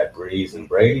 When you got Breeze and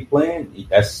Brady playing,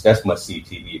 that's must-see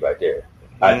TV right there.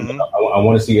 I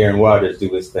want to see Aaron Rodgers do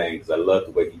his thing, because I love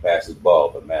the way he passes the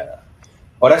ball. But man,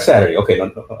 that's Saturday. Okay,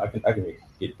 no, I can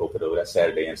get both of those. That's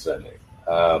Saturday and Sunday.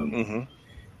 And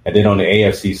then on the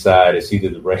AFC side, it's either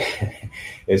the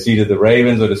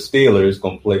Ravens or the Steelers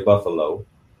going to play Buffalo.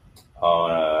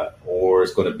 Or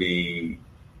it's going to be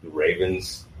the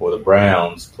Ravens or the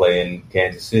Browns playing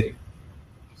Kansas City.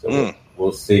 So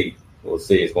we'll see.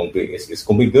 It's going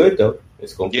to be good though.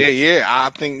 It's going to be I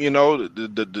think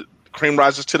the cream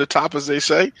rises to the top, as they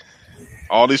say.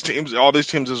 All these teams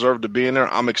deserve to be in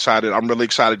there. I'm excited. I'm really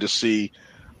excited to see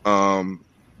the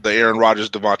Aaron Rodgers,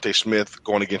 Devontae Smith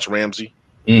going against Ramsey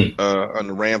on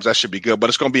the Rams. That should be good. But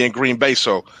it's going to be in Green Bay,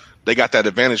 so they got that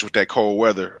advantage with that cold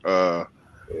weather.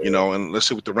 And let's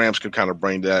see what the Rams can kind of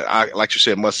bring that. Like you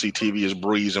said, must-see TV is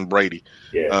Breeze and Brady.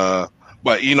 Yeah.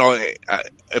 But,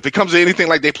 if it comes to anything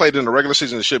like they played in the regular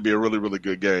season, it should be a really, really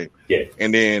good game. Yeah.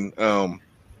 And then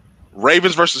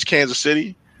Ravens versus Kansas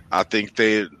City, I think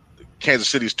Kansas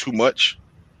City is too much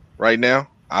right now.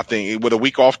 I think with a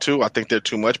week off, too, I think they're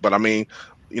too much. But, I mean,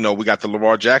 we got the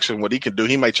Lamar Jackson. What he can do,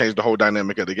 he might change the whole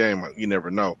dynamic of the game. You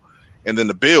never know. And then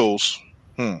the Bills.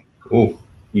 You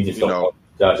just don't know.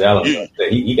 Josh Allen,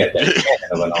 he got that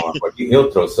cannon of an arm, but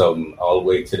he'll throw something all the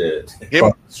way to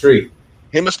the street.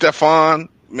 Him and Stephon,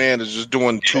 man, is just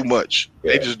doing too much.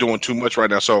 Yeah. They're just doing too much right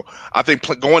now. So I think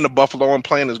going to Buffalo and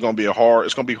playing is going to be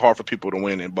It's going to be hard for people to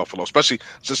win in Buffalo, especially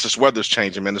since this weather's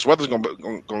changing. Man, this weather's going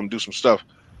to do some stuff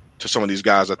to some of these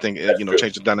guys. I think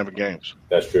change the dynamic games.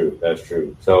 That's true.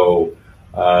 So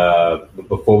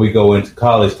before we go into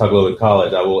college, talk a little bit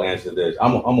college. I will answer this.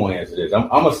 I'm going to answer this. I'm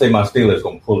going to say my Steelers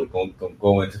going to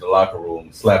go into the locker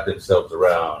room, slap themselves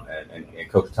around, and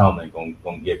Coach Tomlin going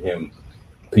to give him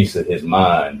piece of his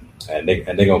mind, and they're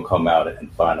gonna come out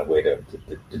and find a way to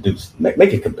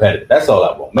make it competitive. That's all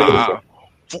I want. Make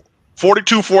it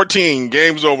 42-14,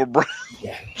 game's over, bro.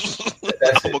 Yeah,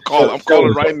 I'm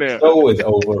calling right now. Show is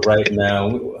over right now.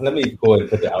 Let me go ahead and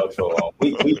put the outro on.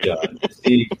 We done.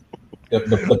 See,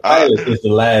 the pilot is the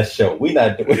last show. We're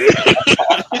not doing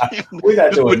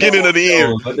beginning of the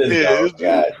end.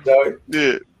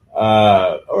 Yeah.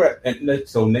 All right, and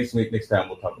so next time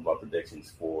we'll talk about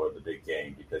predictions for the big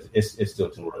game, because it's still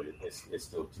too early. It's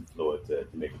still too fluid to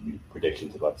make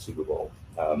predictions about the Super Bowl.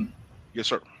 Yes,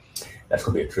 sir. That's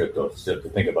gonna be a trip, though. To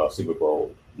think about Super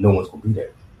Bowl, no one's gonna be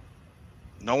there.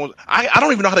 No one. I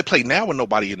don't even know how they play now with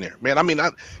nobody in there, man. I mean,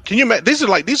 can you imagine? These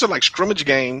are like scrimmage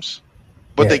games,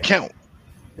 but they count.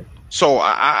 So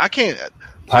I can't.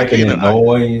 Piping in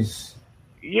noise.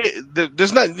 Yeah,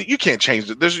 there's not. You can't change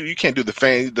it. You can't do the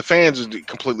fans. The fans is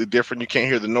completely different. You can't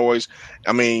hear the noise.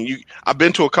 I mean, I've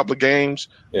been to a couple of games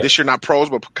this year, not pros,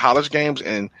 but college games,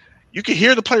 and you can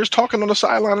hear the players talking on the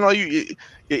sideline. And all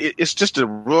it's just a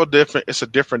real different. It's a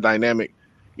different dynamic,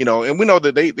 And we know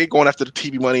that they going after the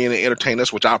TV money and they entertain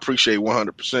us, which I appreciate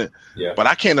 100%. Yeah. But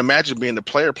I can't imagine being the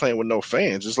player playing with no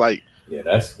fans. It's like. Yeah,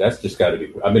 that's just got to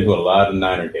be. I've been to a lot of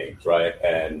Niner games, right,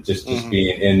 and just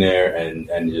being in there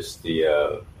and just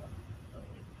the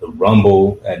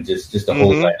rumble and just the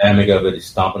whole dynamic of it is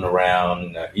stomping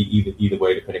around either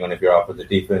way, depending on if you're offensive or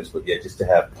defense. But yeah, just to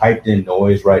have piped in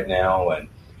noise right now and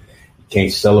you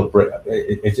can't celebrate.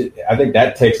 I think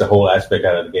that takes a whole aspect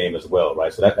out of the game as well,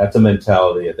 right? So that's a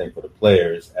mentality I think for the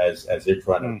players as they're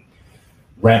trying to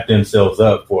ramp themselves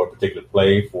up for a particular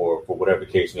play for whatever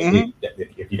case may be.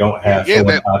 If you don't have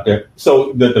someone out there,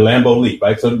 so the Lambeau Leap,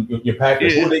 right? So your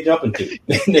Packers, who are they jumping to?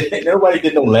 Nobody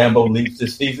did no Lambeau Leaps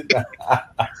this season.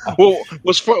 Well,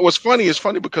 what's funny is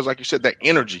because, like you said, that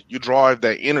energy, you drive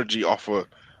that energy off of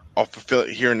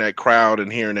hearing that crowd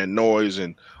and hearing that noise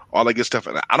and all that good stuff.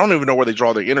 And I don't even know where they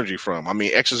draw their energy from. I mean,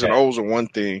 X's and O's are one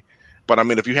thing. But, I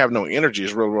mean, if you have no energy,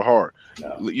 it's real, real hard.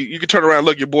 No. You can turn around and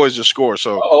look, your boys just score.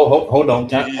 So, hold on.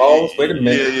 Pause. Wait a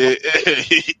minute.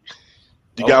 Yeah.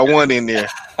 You got one in there.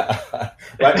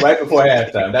 right before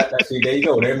halftime. There you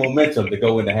go. There's momentum to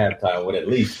go into halftime with at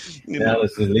least. Now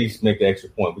let's at least make the extra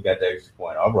point. We got the extra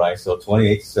point. All right. So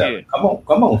 28-7. Yeah.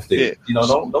 Come on, Steve. Yeah.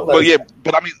 Don't let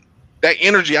but I mean, that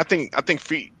energy, I think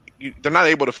they're not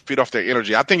able to feed off their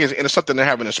energy. I think it's something they're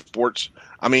having in sports.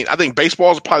 I mean, I think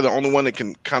baseball is probably the only one that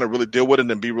can kind of really deal with it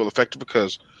and be real effective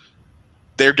because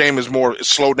their game is more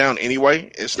slowed down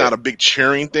anyway. It's not a big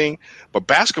cheering thing. But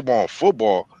basketball and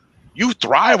football, you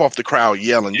thrive off the crowd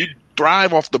yelling. You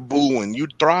thrive off the booing. You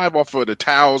thrive off of the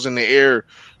towels in the air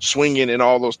swinging and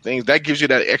all those things. That gives you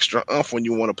that extra oomph when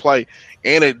you want to play.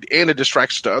 And it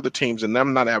distracts the other teams. And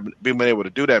them not being able to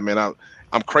do that, man,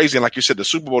 I'm crazy. And like you said, the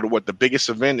Super Bowl, the biggest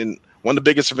event and one of the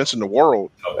biggest events in the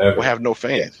world, will have no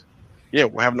fans. Yeah,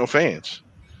 we'll have no fans.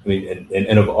 I mean,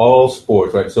 and of all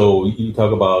sports, right? So you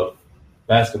talk about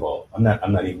basketball. I'm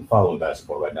not even following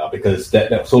basketball right now because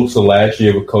so last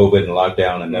year with COVID and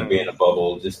lockdown and that being a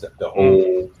bubble, just the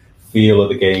whole feel of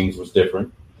the games was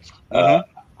different. I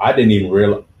didn't even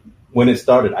realize when it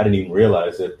started. I didn't even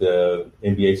realize that the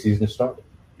NBA season started.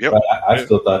 Yep. I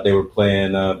still thought they were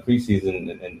playing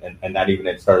preseason and not even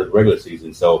at start of the regular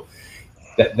season. So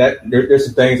there's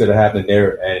some things that are happening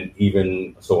there. And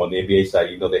even so on the NBA side,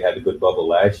 they had a good bubble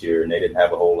last year and they didn't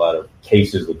have a whole lot of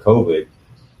cases with COVID.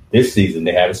 This season,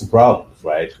 they're having some problems,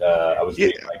 right? I was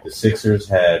reading like the Sixers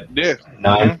had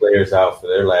 9 players out for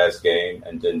their last game.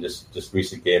 And then just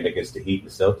recent game against the Heat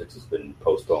and the Celtics has been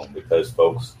postponed because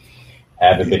folks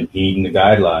haven't been heeding the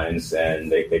guidelines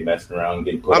and they messed around and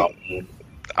getting put on.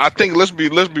 I think let's be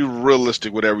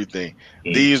realistic with everything.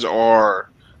 These are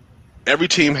every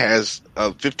team has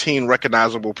 15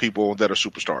 recognizable people that are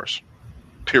superstars.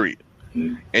 Period.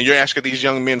 And you're asking these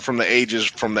young men from the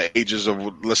ages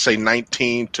of let's say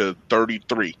 19 to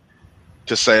 33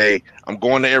 to say, I'm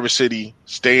going to every city,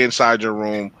 stay inside your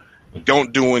room,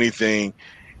 don't do anything.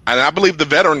 And I believe the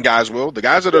veteran guys will. The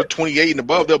guys that are 28 and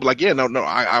above, they'll be like, yeah,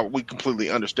 no, we completely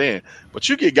understand. But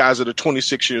you get guys that are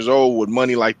 26 years old with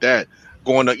money like that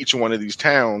going to each one of these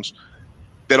towns,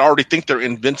 that already think they're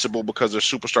invincible because they're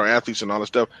superstar athletes and all that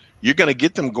stuff. You're going to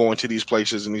get them going to these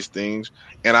places and these things.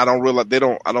 And I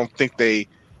don't think they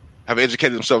have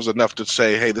educated themselves enough to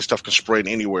say, hey, this stuff can spread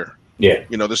anywhere. Yeah.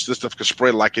 This stuff can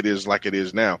spread like it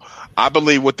is now. I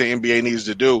believe what the NBA needs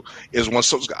to do is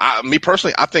me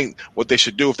personally, I think what they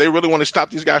should do, if they really want to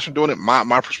stop these guys from doing it,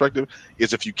 my perspective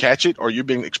is if you catch it or you're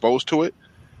being exposed to it,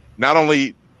 not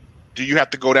only do you have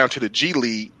to go down to the G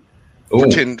League for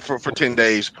 10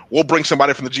 days, we'll bring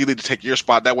somebody from the G League to take your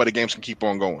spot. That way the games can keep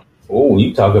on going. Oh,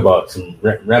 you talk about some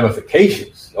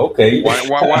ramifications. Okay. Why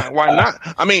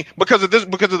not? I mean, because of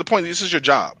the point, this is your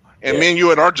job. And me and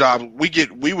you at our job, we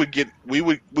would get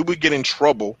in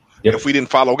trouble if we didn't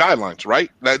follow guidelines,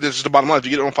 right? This is the bottom line. If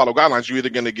you don't follow guidelines, you're either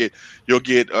you'll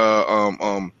get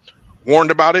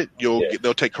warned about it.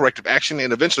 They'll take corrective action,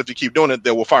 and eventually, if you keep doing it,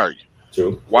 they will fire you.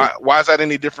 True. Why is that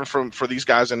any different for these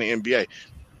guys in the NBA?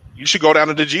 You should go down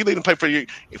to the G League and play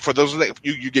for those.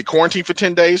 You get quarantined for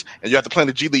 10 days, and you have to play in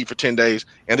the G League for 10 days,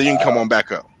 and then you can come on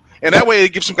back up. And that way,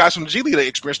 it gives some guys from the G League the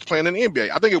experience to playing in the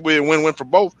NBA. I think it would be a win-win for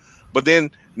both. But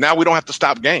then now we don't have to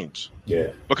stop games. Yeah.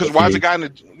 Because why the guy in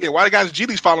the G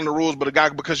League's following the rules, but a guy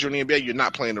because you're in the NBA, you're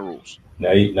not playing the rules.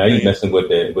 Now you're messing with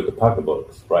the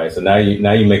pocketbooks, right? So now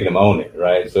you're making them own it,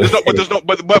 right? So but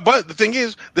the thing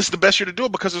is, this is the best year to do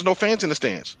it because there's no fans in the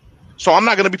stands. So I'm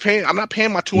not going to be paying. I'm not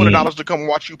paying my $200 to come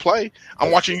watch you play. I'm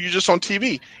watching you just on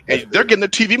TV, and they're getting the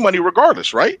TV money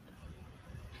regardless, right?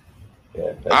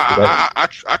 Yeah,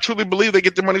 I truly believe they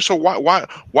get the money. So why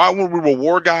would we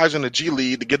reward guys in the G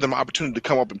League to give them an opportunity to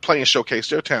come up and play and showcase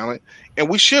their talent? And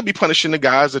we should be punishing the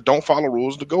guys that don't follow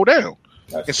rules to go down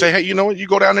and say, hey, you know what? You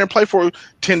go down there and play for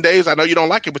 10 days. I know you don't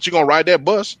like it, but you're gonna ride that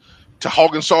bus to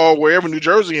Hawkinsaw, wherever, New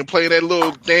Jersey, and play that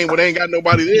little game where they ain't got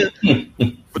nobody there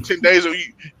for 10 days.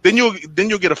 Then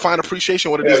you'll get a fine appreciation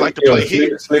what it is like to play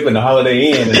here. Sleep in the Holiday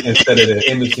Inn instead of the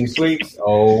Embassy Suites.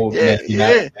 Oh, yeah.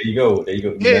 There you go.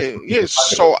 Yeah.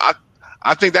 So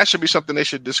I think that should be something they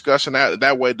should discuss, and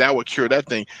that way that would cure that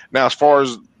thing. Now, as far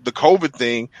as the COVID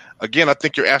thing, again, I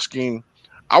think you're asking.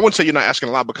 I wouldn't say you're not asking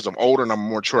a lot because I'm older and I'm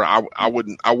more mature. I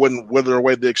wouldn't wither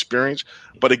away the experience.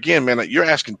 But again, man, you're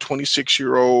asking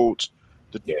 26-year-olds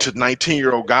to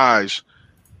 19-year-old guys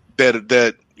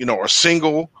that are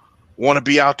single, want to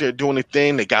be out there doing their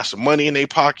thing. They got some money in their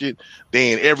pocket.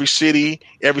 They in every city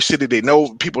they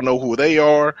know, people know who they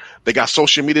are. They got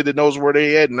social media that knows where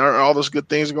they at, and all those good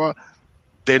things are going.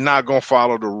 They're not gonna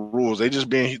follow the rules. They're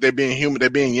being human. They're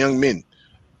being young men.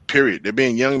 Period. They're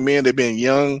being young men. They're being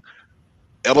young,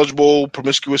 eligible,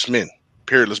 promiscuous men.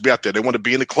 Period. Let's be out there. They want to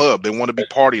be in the club. They want to be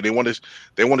party. They want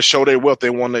to show their wealth. They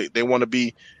want to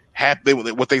be happy.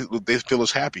 What they feel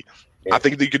is happy. Yeah. I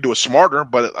think they could do it smarter,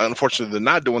 but unfortunately, they're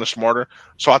not doing it smarter.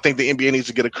 So I think the NBA needs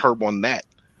to get a curb on that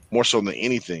more so than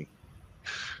anything.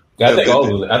 I think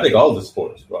all the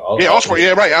sports, bro. All sports.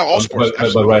 Yeah, right. All sports.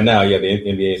 But right now, the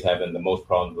NBA is having the most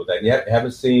problems with that. You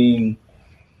haven't seen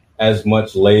as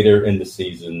much later in the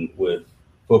season with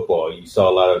football. You saw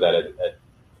a lot of that a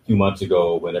few months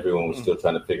ago when everyone was still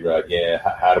trying to figure out,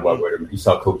 how do I wear them? You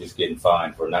saw coaches getting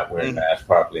fined for not wearing masks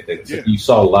properly. You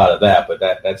saw a lot of that, but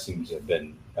that seems to have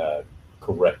been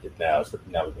corrected now. So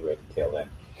now we're ready to tail end.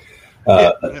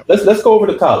 Let's go over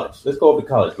to college.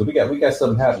 We got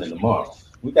something happening tomorrow.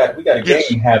 We got a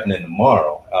game happening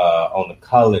tomorrow on the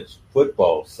college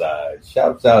football side.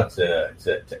 Shouts out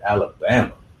to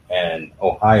Alabama and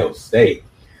Ohio State.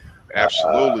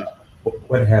 Absolutely.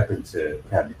 What happened to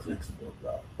Clemson,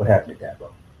 bro? What happened to that,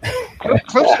 bro?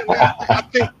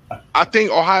 Clemson, I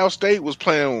think Ohio State was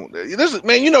playing.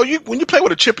 When you play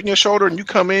with a chip in your shoulder and you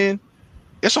come in,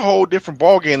 it's a whole different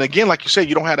ballgame. Again, like you said,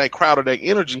 you don't have that crowd or that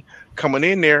energy coming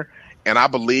in there. And I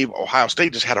believe Ohio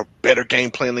State just had a better game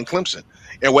plan than Clemson.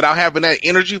 And without having that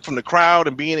energy from the crowd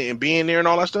and being there and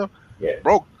all that stuff,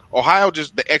 bro, Ohio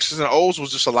the X's and O's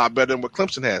was just a lot better than what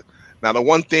Clemson had. Now, the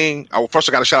one thing, I got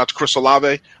to shout out to Chris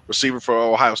Olave, receiver for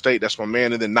Ohio State. That's my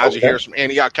man. And then Najee Harris from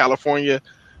Antioch, California,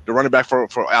 the running back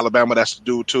for Alabama. That's the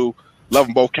dude, too. Love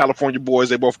them both. California boys.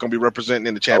 They both going to be representing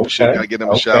in the championship. Got to give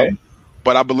them a shout.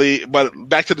 But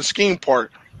back to the scheme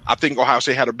part, I think Ohio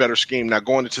State had a better scheme. Now,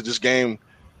 going into this game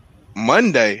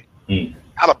Monday,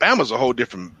 Alabama's a whole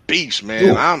different beast,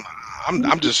 man.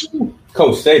 I'm just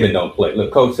Coach Saban don't play.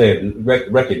 Look, Coach Saban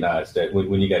recognize that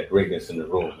when you got greatness in the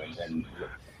room, and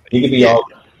he can be all.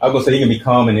 I was gonna say he can be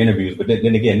calm in interviews, but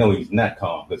then again, no, he's not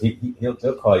calm because he'll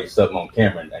call you something on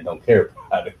camera and don't care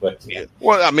about it. But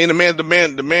well, I mean,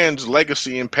 the man's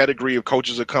legacy and pedigree of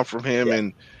coaches that come from him,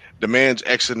 and the man's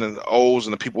X's and O's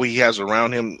and the people he has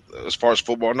around him as far as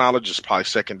football knowledge is probably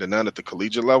second to none at the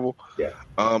collegiate level. Yeah.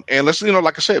 And let's,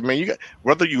 like I said, man, you got,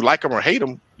 whether you like him or hate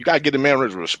him, you got to give the man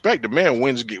respect. The man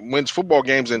wins football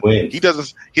games, and he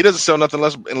doesn't sell nothing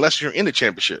unless you're in the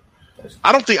championship.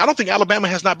 I don't think Alabama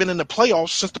has not been in the playoffs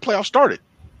since the playoffs started.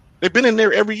 They've been in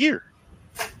there every year.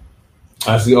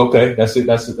 I see. Okay, that's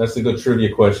a good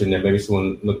trivia question, and maybe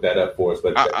someone looked that up for us.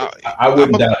 But I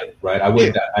wouldn't doubt it, right? I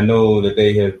wouldn't. Yeah. I know that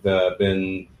they have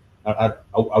been. I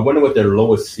wonder what their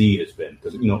lowest seed has been,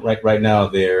 because right now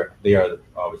they are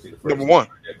obviously the first number one.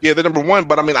 Yeah, they're number one.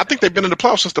 But I mean, I think they've been in the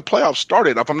playoffs since the playoffs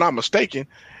started, if I'm not mistaken.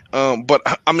 But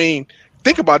I mean,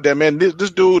 think about that, man.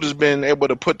 This dude has been able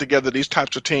to put together these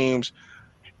types of teams,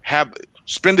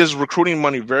 spend his recruiting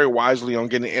money very wisely on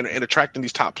getting and attracting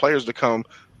these top players to come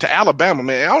to Alabama,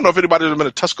 man. I don't know if anybody's ever been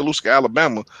to Tuscaloosa,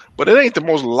 Alabama, but it ain't the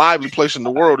most lively place in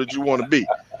the world that you want to be.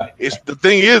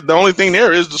 The only thing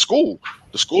there is the school.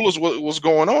 The school is what's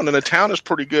going on, and the town is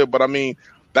pretty good. But I mean,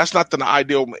 that's not the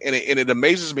ideal. And it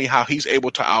amazes me how he's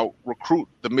able to out recruit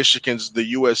the Michigans,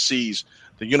 the USCs,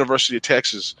 the University of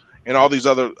Texas, and all these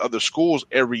other schools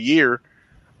every year,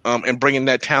 and bringing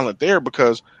that talent there,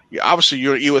 because obviously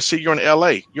you're at USC, you're in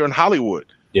LA, you're in Hollywood.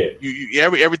 Yeah,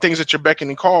 everything's at your beck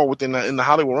and call within the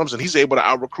Hollywood realms, and he's able to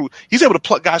out recruit. He's able to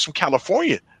pluck guys from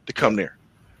California to come there,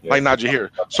 like Najee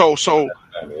Harris. So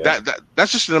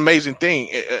that's just an amazing thing.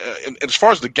 And as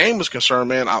far as the game is concerned,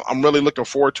 man, I'm really looking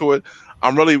forward to it.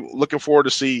 I'm really looking forward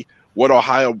to see what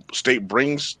Ohio State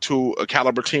brings to a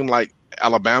caliber team like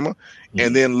Alabama,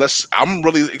 and then I'm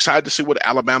really excited to see what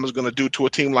Alabama's going to do to a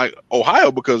team like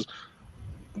Ohio, because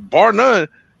bar none,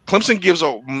 Clemson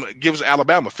gives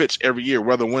Alabama fits every year,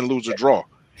 whether win, lose, or draw.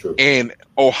 True. And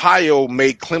Ohio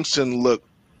made Clemson look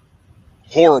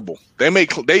horrible.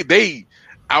 They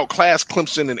outclassed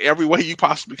Clemson in every way you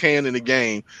possibly can in the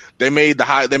game. They made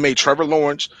Trevor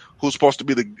Lawrence, who's supposed to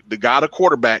be the god of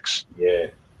quarterbacks. Yeah.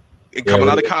 Coming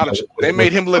out of college, they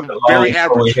made him look very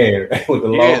average. They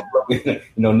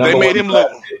made him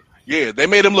look. Yeah, they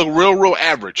made him look real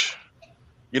average.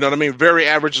 You know what I mean? Very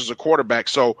average as a quarterback.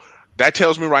 So that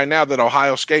tells me right now that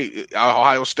Ohio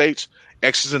State's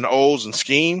X's and O's and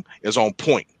scheme is on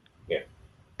point. Yeah,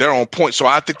 they're on point. So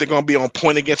I think they're going to be on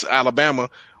point against Alabama.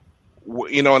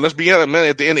 And let's be honest, man.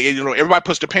 At the end, everybody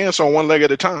puts the pants on one leg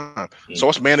at a time. Mm-hmm. So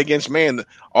it's man against man.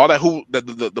 All that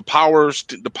the powers,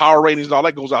 the power ratings, and all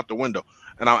that goes out the window.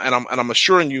 And I'm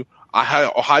assuring you,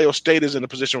 Ohio State is in a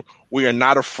position we are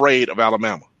not afraid of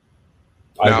Alabama.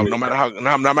 Now, no matter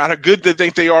how good they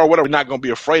think they are, or whatever, we're not going to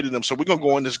be afraid of them. So we're going to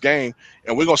go in this game,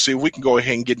 and we're going to see if we can go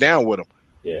ahead and get down with them.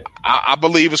 Yeah, I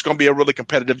believe it's going to be a really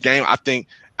competitive game. I think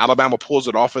Alabama pulls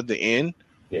it off at the end.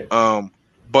 Yeah.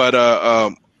 But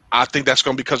I think that's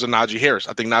going to be because of Najee Harris.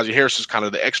 I think Najee Harris is kind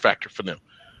of the X factor for them.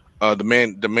 The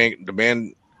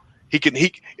man.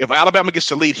 If Alabama gets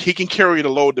the lead, he can carry the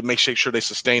load to make sure they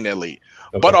sustain that lead.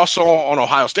 Okay. But also on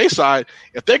Ohio State side,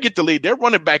 if they get the lead, their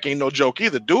running back ain't no joke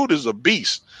either. Dude is a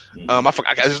beast. Mm-hmm. I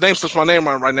forgot his name slips my name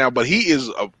right now, but he is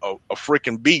a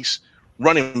freaking beast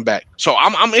running back. So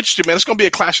I'm interested, man. It's going to be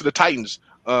a clash of the Titans.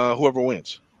 Whoever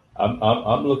wins.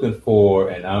 I'm looking for,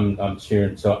 and I'm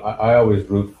cheering. So I always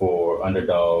root for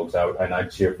underdogs, and I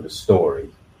cheer for the story.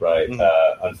 Right.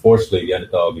 Mm-hmm. Unfortunately, the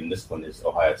underdog in this one is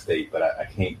Ohio State, but I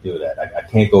can't do that. I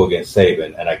can't go against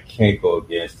Saban, and I can't go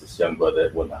against this young brother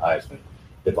that won the Heisman,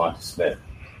 Devonta Smith.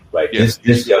 Right. Yes.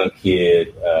 This young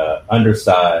kid,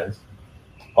 undersized,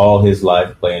 all his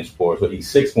life playing sports. So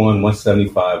he's 6'1",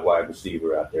 175 wide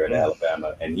receiver out there at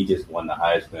Alabama, and he just won the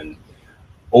Heisman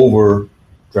over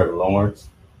Trevor Lawrence,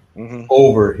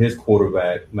 over his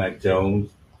quarterback Mac Jones.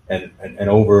 And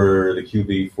over the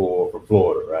QB for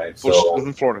Florida, right? So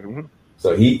Florida. Mm-hmm.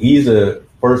 So he's the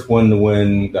first one to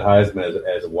win the Heisman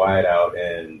as a wideout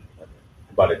in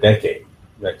about a decade.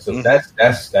 Right? So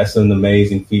that's an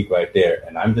amazing feat right there.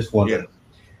 And I'm just wondering,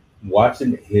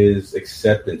 watching his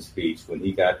acceptance speech when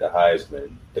he got the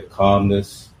Heisman, the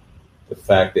calmness, the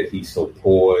fact that he's so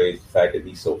poised, the fact that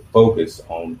he's so focused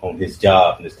on his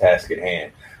job and his task at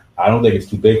hand. I don't think it's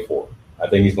too big for him. I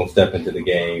think he's going to step into the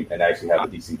game and actually have a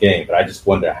decent game. But I just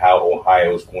wonder how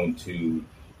Ohio is going to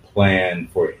plan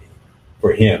for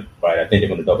him, right? I think they're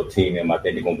going to double team him. I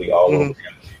think they're going to be all over him.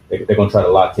 They're going to try to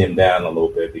lock him down a little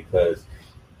bit because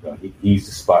he's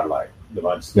the spotlight.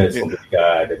 Devonta Smith's going to be the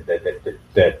guy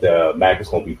that Mac is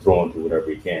going to be throwing to whatever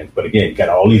he can. But again, you got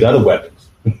all these other weapons,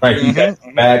 right? You got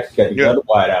Mac, you got these other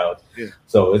wideouts. Yeah.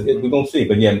 So we're going to see.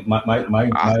 But yeah, my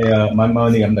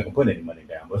money, I'm not going to put any money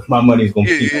down, but my money is going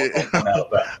to be on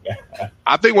Alabama.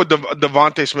 I think with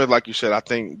Devonta Smith, like you said, I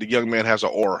think the young man has an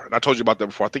aura. And I told you about that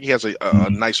before. I think he has a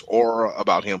nice aura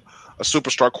about him, a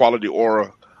superstar quality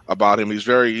aura about him.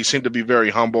 He seemed to be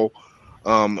very humble,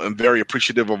 and very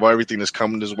appreciative of everything that's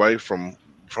coming his way from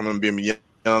him being young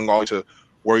all the way to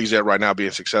where he's at right now, being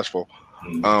successful.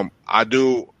 I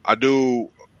do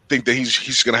think that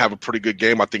he's going to have a pretty good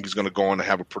game. I think he's going to go on to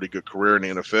have a pretty good career in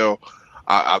the NFL.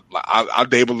 I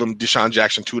label him Deshaun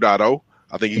Jackson 2.0.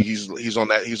 I think he's on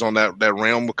that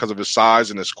realm because of his size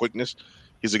and his quickness.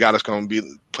 He's a guy that's going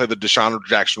to play the Deshaun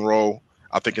Jackson role,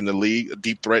 I think, in the league, a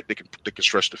deep threat that can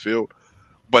stretch the field.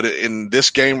 But in this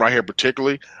game right here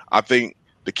particularly, I think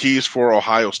the keys for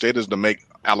Ohio State is to make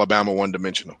Alabama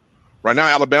one-dimensional. Right now,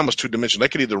 Alabama's two-dimensional. They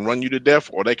can either run you to death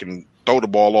or they can throw the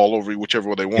ball all over you, whichever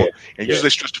way they want. And usually they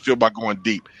stretch the field by going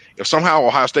deep. If somehow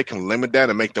Ohio State can limit that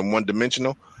and make them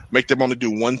one-dimensional, make them only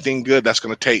do one thing good, that's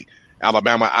going to take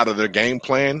Alabama out of their game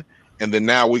plan. And then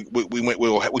now we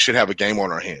should have a game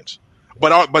on our hands.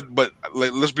 But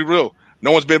let's be real.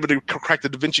 No one's been able to crack the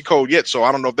Da Vinci Code yet, so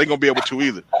I don't know if they're going to be able to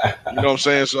either. You know what I'm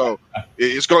saying? So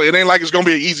it ain't like it's going to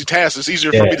be an easy task. It's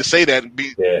easier for me to say that and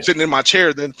be sitting in my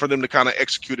chair than for them to kind of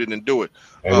execute it and do it.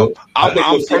 I'm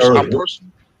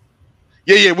personally.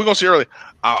 Yeah, we're going to see early.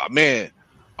 Man,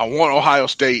 I want Ohio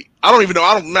State. I don't even know.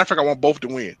 Matter of fact, I want both to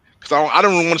win because I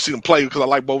don't even want to see them play because I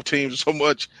like both teams so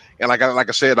much. And like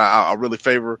I said, I really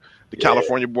favor the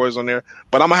California boys on there,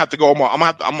 but I'm gonna have to go. I'm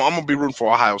gonna be rooting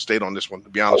for Ohio State on this one. To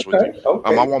be honest with you,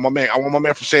 I want my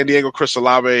man from San Diego, Chris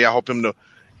Olave. I hope him to,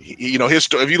 his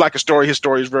story. If you like a story, his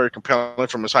story is very compelling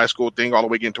from his high school thing all the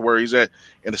way getting to where he's at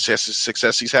and the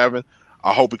success he's having.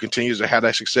 I hope he continues to have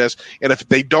that success. And if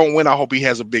they don't win, I hope he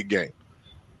has a big game.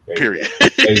 Period.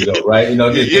 There you go. Right.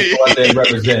 Just go out there and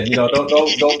represent.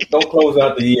 Don't close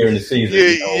out the year and the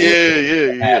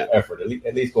season. Half effort.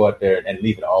 At least go out there and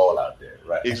leave it all out there.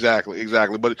 Right. Exactly.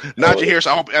 But Najee Harris,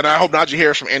 I hope Najee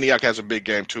Harris from Antioch has a big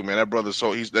game too, man. That brother,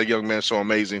 that young man, is so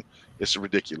amazing. It's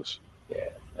ridiculous. Yeah,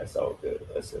 that's all good.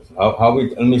 That's it.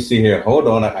 Let me see here. Hold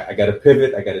on. I got to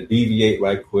pivot. I got to deviate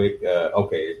right quick.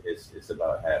 Okay, it's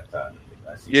about halftime.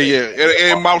 Yeah.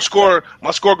 And my score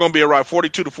going to be around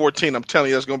 42-14. I'm telling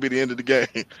you, that's going to be the end of the game.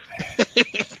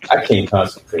 I can't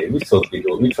concentrate. We're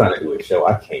trying to do a show.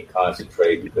 I can't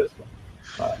concentrate because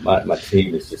my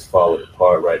team is just falling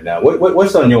apart right now.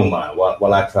 What's on your mind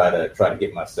while I try to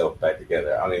get myself back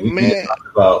together? I mean, we can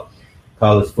talk about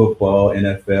college football,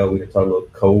 NFL. We can talk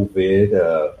about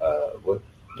COVID.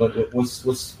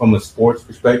 What's from a sports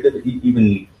perspective,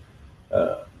 even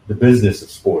the business of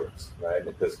sports, right?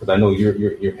 Because I know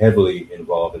you're heavily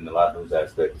involved in a lot of those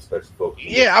aspects, especially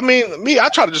focusing. Yeah, I mean, I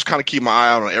try to just kind of keep my eye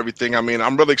out on everything. I mean,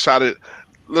 I'm really excited.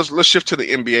 Let's shift to the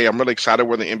NBA. I'm really excited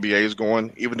where the NBA is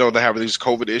going, even though they have these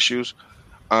COVID issues.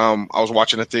 I was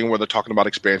watching a thing where they're talking about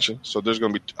expansion. So there's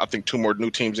going to be, I think, 2 more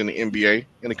new teams in the NBA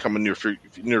in the coming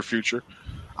near future.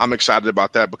 I'm excited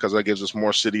about that because that gives us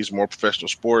more cities, more professional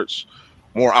sports,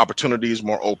 more opportunities,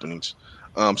 more openings.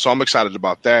 So I'm excited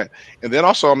about that. And then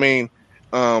also, I mean,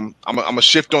 I'm going to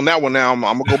shift on that one now. I'm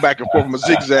going to go back and forth from a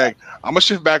zigzag. I'm going to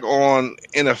shift back on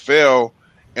NFL,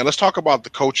 and let's talk about the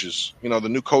coaches, the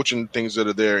new coaching things that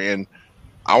are there. And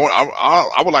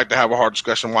I would like to have a hard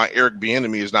discussion why Eric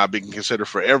Bieniemy is not being considered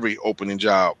for every opening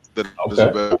job that is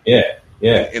available. In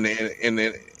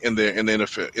the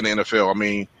NFL. I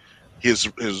mean,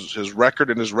 his record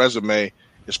and his resume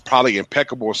is probably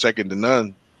impeccable and second to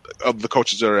none of the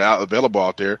coaches that are available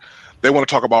out there. They want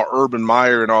to talk about Urban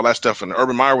Meyer and all that stuff. And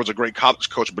Urban Meyer was a great college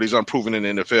coach, but he's unproven in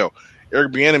the NFL.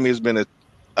 Eric Bieniemy has been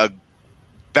a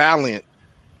valiant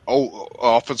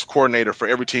offensive coordinator for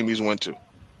every team he's went to.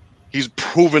 He's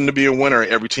proven to be a winner at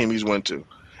every team he's went to.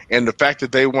 And the fact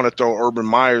that they want to throw Urban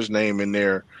Meyer's name in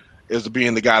there as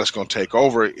being the guy that's going to take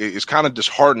over is kind of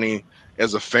disheartening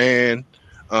as a fan,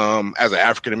 as an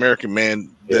African-American man,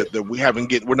 that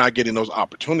we're not getting those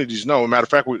opportunities. No, as a matter of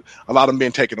fact, a lot of them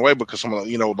being taken away because some of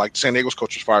like San Diego's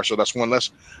coach was fired, so that's one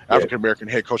less African-American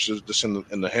head coach that's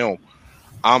in the helm.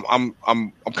 I'm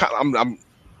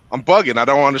bugging. I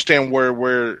don't understand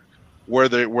where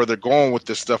they're going with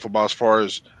this stuff about as far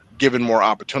as giving more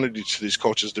opportunity to these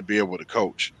coaches to be able to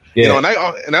coach. Yeah.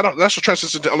 That's what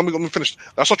translates into. Let me finish.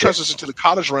 That's what translates into the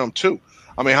college realm too.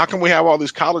 I mean, how can we have all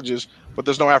these colleges, but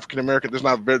there's no African American?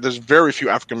 There's very few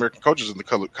African American coaches in the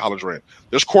college realm.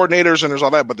 There's coordinators and there's all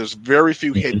that, but there's very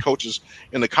few head coaches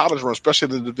in the college realm,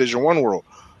 especially in the Division I world.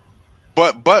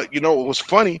 But what was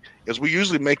funny is we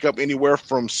usually make up anywhere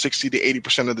from 60 to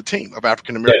 80% of the team of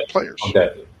African American players.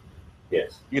 Exactly.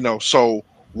 Yes. So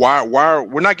why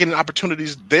we're not getting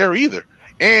opportunities there either?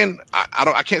 And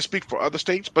I can't speak for other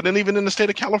states, but then even in the state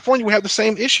of California, we have the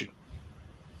same issue.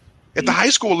 At the high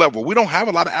school level, we don't have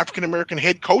a lot of African American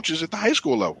head coaches at the high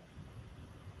school level.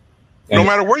 No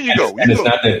matter where you go. It's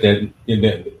not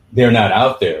that they're not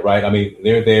out there, right? I mean,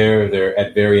 they're there. They're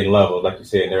at varying levels, like you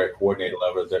said. They're at coordinator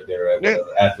levels. They're at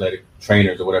athletic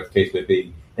trainers or whatever the case may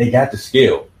be. They got the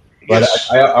skill. But yes.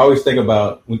 I always think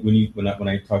about when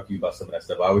I talk to you about some of that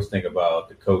stuff. I always think about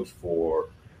the coach for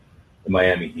the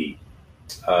Miami Heat.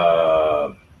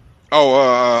 Spoelstra.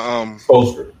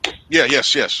 Yeah,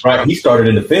 yes. Right, he started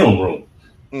in the film room.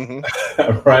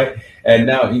 Mm-hmm. Right, and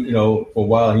now for a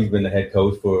while he's been the head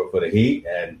coach for the Heat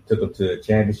and took them to a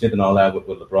championship and all that with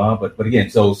LeBron. But again,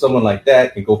 so someone like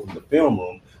that can go from the film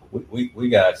room. We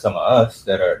got some of us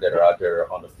that are out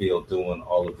there on the field doing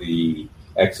all of the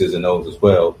X's and O's as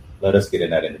well. Let us get in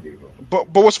that interview room. But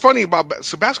what's funny about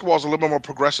basketball is a little bit more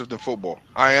progressive than football.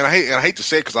 I hate to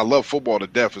say it because I love football to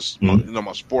death. It's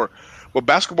my sport. But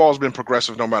basketball has been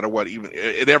progressive no matter what, even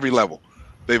at every level.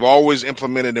 They've always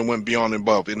implemented and went beyond and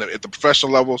above. At the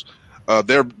professional levels,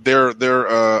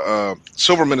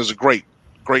 Silverman is a great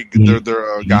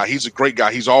guy. He's a great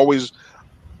guy. He's always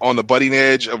on the budding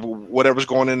edge of whatever's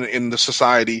going in the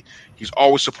society. He's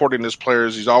always supporting his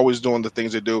players. He's always doing the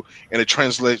things they do, and it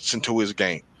translates into his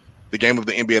game. The game of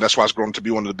the NBA, that's why it's grown to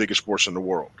be one of the biggest sports in the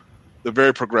world. They're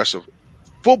very progressive.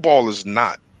 Football is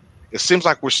not. It seems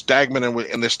like we're stagnant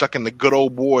and they're stuck in the good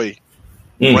old boy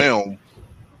realm.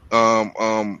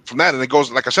 From that, and it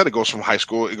goes, like I said, it goes from high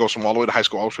school. It goes from all the way to high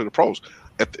school, all the way to the pros.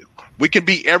 We can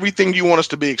be everything you want us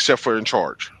to be except for in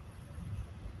charge.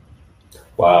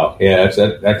 Wow. Yeah,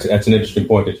 that's an interesting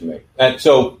point that you make.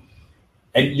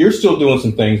 And you're still doing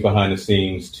some things behind the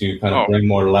scenes to kind of bring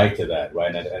more light to that,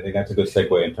 right? And I think that's a good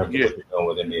segue in terms of what you're doing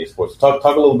with NBA sports. Talk a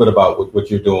little bit about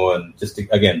what you're doing, just to,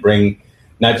 again, bring,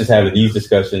 not just having these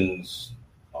discussions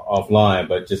offline,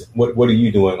 but just what are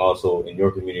you doing also in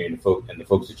your community and the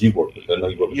folks that you work with? I know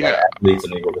you work with a lot of athletes,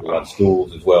 and you work with a lot of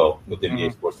schools as well with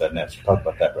NBA Sports.net. So talk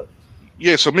about that, brother.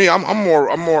 Yeah, so me, I'm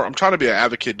trying to be an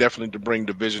advocate, definitely, to bring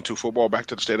Division II football back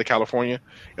to the state of California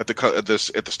at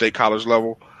the state college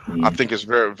level. I think it's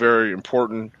very, very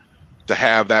important to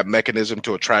have that mechanism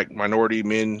to attract minority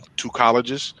men to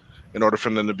colleges in order for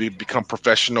them to become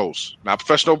professionals, not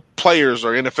professional players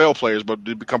or NFL players, but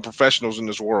to become professionals in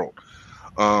this world.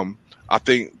 I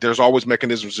think there's always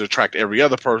mechanisms to attract every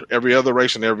other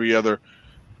race and every other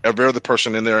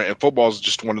person in there, and football is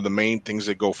just one of the main things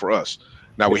that go for us.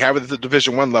 Now, we have it at the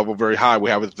Division I level very high. We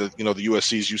have it at the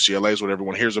USCs, UCLAs, what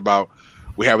everyone hears about.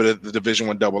 We have it at the Division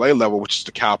I AA level, which is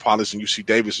the Cal Polys and UC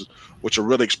Davis, which are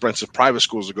really expensive private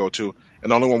schools to go to.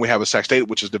 And the only one we have is Sac State,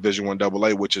 which is Division I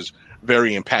AA, which is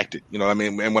very impacted. You know what I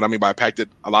mean? And what I mean by impacted,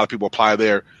 a lot of people apply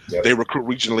there. Yep. They recruit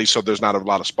regionally, so there's not a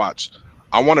lot of spots.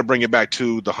 I want to bring it back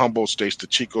to the Humboldt states, the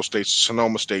Chico states,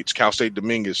 Sonoma states, Cal State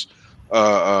Dominguez,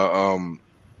 San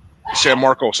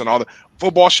Marcos, and all that.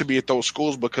 Football should be at those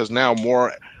schools because now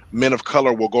more men of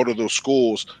color will go to those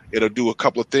schools. It'll do a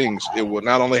couple of things. It will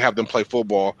not only have them play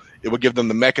football, it will give them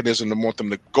the mechanism to want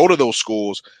them to go to those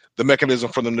schools, the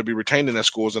mechanism for them to be retained in their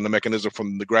schools, and the mechanism for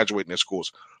them to graduate in their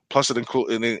schools. Plus, it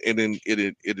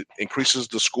increases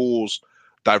the school's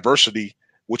diversity,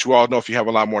 which we all know if you have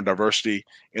a lot more diversity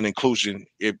and inclusion,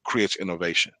 it creates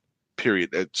innovation. Period.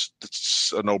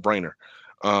 It's a no-brainer.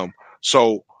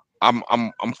 So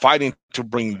I'm fighting to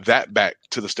bring that back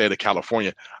to the state of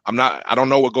California. I don't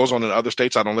know what goes on in other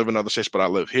states. I don't live in other states, but I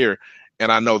live here.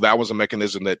 And I know that was a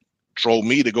mechanism that drove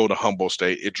me to go to Humboldt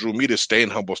State. It drew me to stay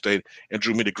in Humboldt State and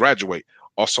drew me to graduate.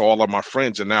 Also, all of my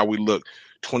friends. And now we look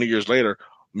 20 years later,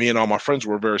 me and all my friends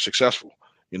were very successful.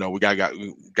 We got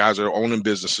guys that are owning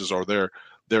businesses, or they're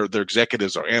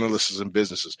executives or analysts in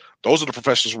businesses. Those are the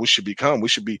professionals we should become. We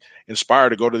should be inspired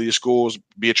to go to these schools,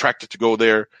 be attracted to go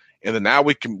there. And then now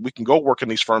we can go work in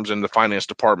these firms in the finance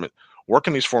department, work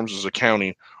in these firms as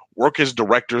accounting, work as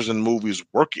directors in movies,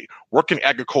 work in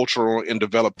agricultural and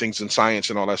develop things in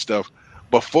science and all that stuff.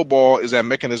 But football is that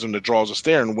mechanism that draws us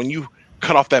there. And when you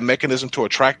cut off that mechanism to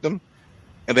attract them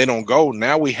and they don't go,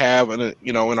 now we have,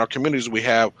 in our communities, we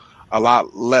have a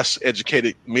lot less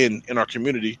educated men in our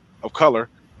community of color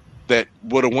that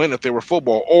would have won if they were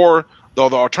football. Or though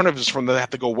the alternative is from them, they have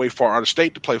to go way far out of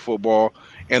state to play football,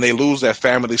 and they lose that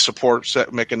family support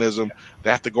set mechanism.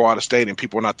 They have to go out of state, and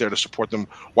people are not there to support them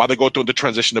while they go through the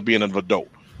transition of being an adult,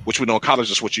 which we know in college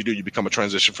is what you do. You become a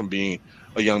transition from being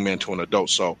a young man to an adult.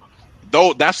 So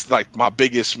though that's like my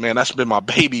biggest, man, that's been my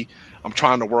baby. I'm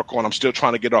trying to work on. I'm still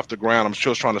trying to get off the ground. I'm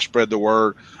still trying to spread the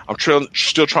word. I'm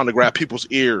still trying to grab people's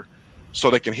ear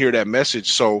so they can hear that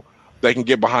message, so they can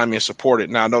get behind me and support it.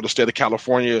 Now, I know the state of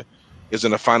California is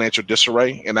in a financial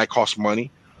disarray, and that costs money.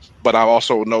 But I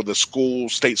also know the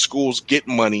state schools get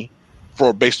money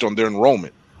based on their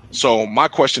enrollment. So my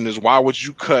question is, why would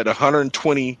you cut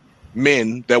 120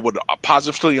 men that would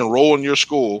positively enroll in your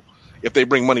school if they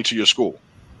bring money to your school?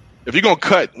 If you're gonna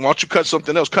cut, why don't you cut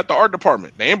something else? Cut the art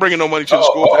department. They ain't bringing no money to the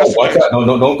school. I'm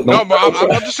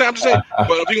just saying. But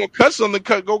if you're gonna cut something,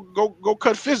 go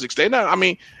cut physics. They not. I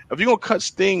mean, if you're gonna cut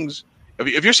things,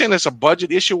 if you're saying it's a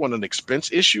budget issue and an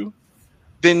expense issue,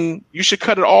 then you should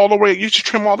cut it all the way. You should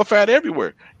trim all the fat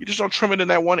everywhere. You just don't trim it in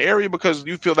that one area because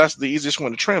you feel that's the easiest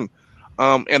one to trim.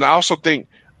 And I also think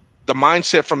the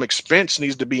mindset from expense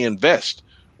needs to be invest.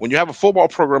 When you have a football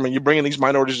program and you're bringing these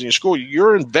minorities in your school,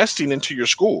 you're investing into your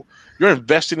school. You're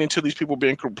investing into these people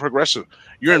being progressive.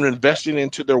 You're investing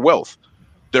into their wealth,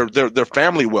 their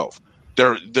family wealth,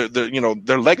 their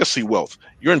legacy wealth.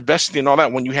 You're investing in all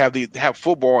that when you have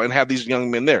football and have these young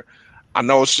men there. I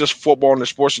know it's just football and the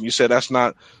sports, and you said that's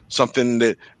not something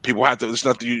that people have to. It's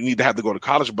not that you need to have to go to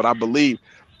college, but I believe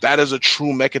that is a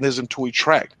true mechanism to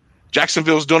attract.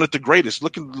 Jacksonville's doing it the greatest.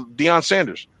 Look at Deion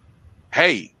Sanders.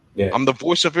 Hey. Yeah. I'm the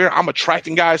voice of here. I'm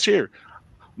attracting guys here.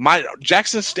 My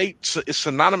Jackson State is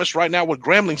synonymous right now with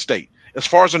Grambling State as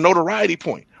far as a notoriety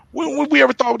point. When would we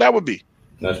ever thought that would be?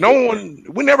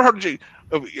 We never heard of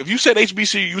if you said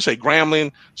HBCU, you would say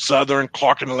Grambling, Southern,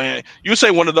 Clark and Atlanta. You would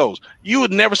say one of those. You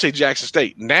would never say Jackson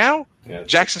State. Now,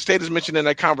 Jackson State is mentioned in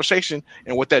that conversation,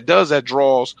 and what that does, that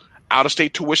draws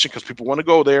out-of-state tuition because people want to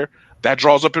go there. That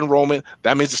draws up enrollment.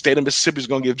 That means the state of Mississippi is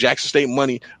going to give Jackson State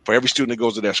money for every student that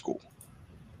goes to their school.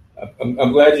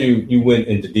 I'm glad you went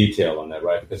into detail on that,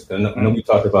 right? Because I know we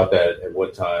talked about that at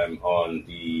one time on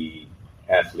the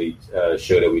athlete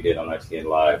show that we did on ITN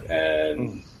Live,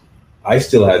 and I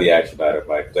still have the action item,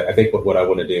 right? I think what I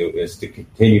want to do is to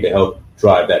continue to help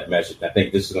drive that message. I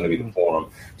think this is going to be the forum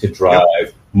to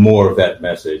drive more of that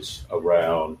message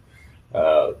around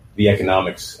the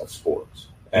economics of sports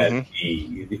and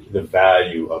the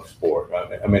value of sport.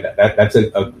 I mean, that's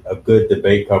a good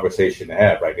debate conversation to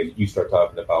have, right? Because you start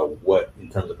talking about what, in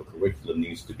terms of a curriculum,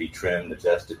 needs to be trimmed,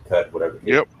 adjusted, cut, whatever it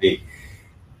needs to be.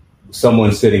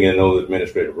 Someone sitting in those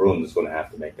administrative rooms is going to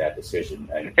have to make that decision.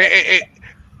 And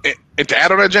to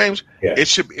add on that, James, it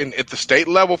should be at the state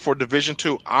level for Division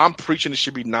II. I'm preaching it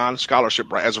should be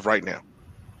non-scholarship as of right now.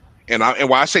 And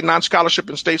why I say non-scholarship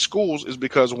in state schools is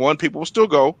because, one, people will still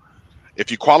go. If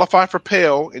you qualify for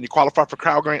Pell and you qualify for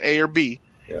Cal Grant A or B,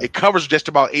 it covers just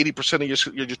about 80%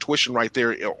 of your tuition right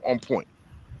there on point.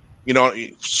 You know,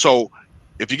 so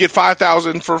if you get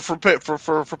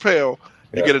 $5,000 for Pell,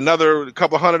 you get another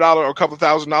couple $100 or a couple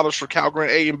 $1,000 for Cal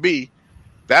Grant A and B.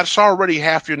 That's already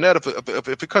half your net. If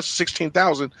it cuts to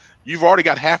 $16,000, you've already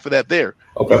got half of that there.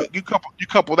 Okay. You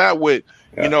couple that with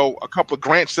a couple of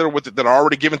grants that are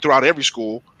already given throughout every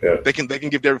school. Yeah. They can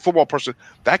give to every football person.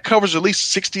 That covers at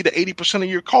least 60 to 80% of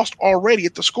your cost already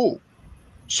at the school.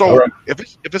 So if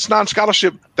it's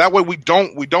non-scholarship, that way we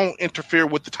don't interfere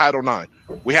with the Title IX.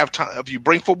 We have time. If you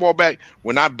bring football back,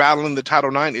 we're not battling the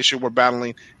Title IX issue. We're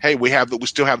battling. Hey, we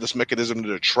still have this mechanism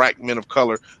to attract men of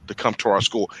color to come to our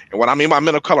school. And what I mean by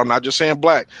men of color, I'm not just saying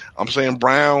black. I'm saying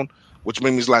brown, which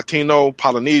means Latino,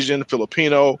 Polynesian,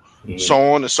 Filipino,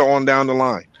 so on down the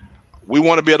line. We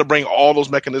want to be able to bring all those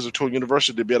mechanisms to a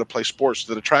university to be able to play sports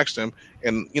that attracts them.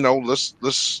 And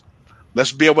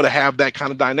let's be able to have that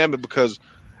kind of dynamic, because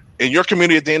in your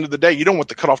community, at the end of the day, you don't want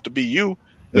the cutoff to be you.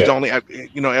 There's only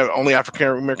African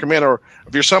American man, or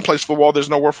if your son plays football, there's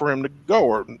nowhere for him to go,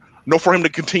 or no for him to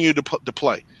continue to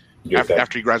play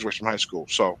after he graduates from high school.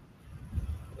 So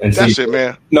that's it,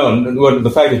 man. No, the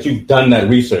fact that you've done that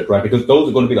research, right? Because those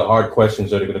are going to be the hard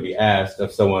questions that are going to be asked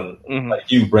of someone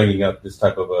like you bringing up this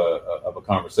type of a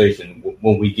conversation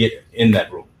when we get in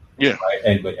that room. Yeah, right.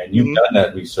 And you've done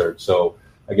that research, so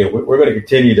again, we're going to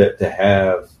continue to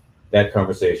have that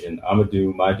conversation. I'm going to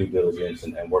do my due diligence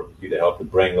and work with you to help to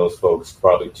bring those folks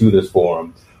probably to this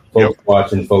forum. Folks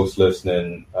watching, folks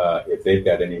listening, if they've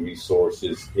got any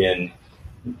resources in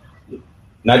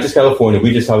not just California,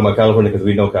 we just talking about California because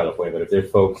we know California, but if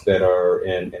there's folks that are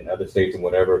in other states and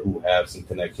whatever who have some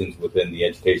connections within the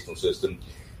educational system,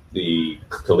 the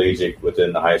collegiate,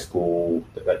 within the high school,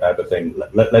 that type of thing,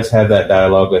 let's have that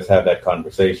dialogue, let's have that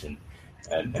conversation.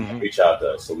 And reach out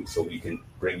to us so we can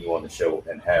bring you on the show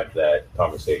and have that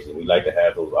conversation. We like to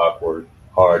have those awkward,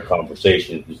 hard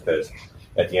conversations because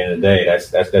at the end of the day, that's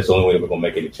the only way that we're gonna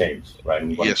make any change, right?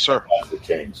 Yes, sir. Positive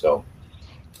change. So,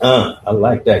 I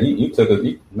like that. You took us,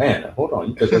 man. Hold on,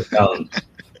 you took us down.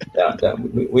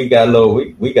 We got a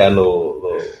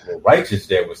little righteous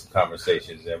there with some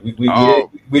conversations. We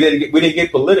didn't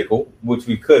get political, which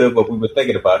we could have, but we were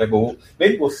thinking about it. But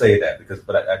maybe we'll say that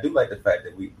but I do like the fact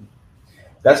that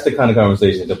that's the kind of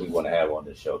conversations that we want to have on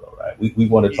this show, though, right? We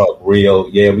want to talk real.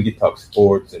 Yeah, we can talk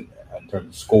sports and in terms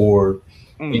of score,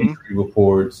 injury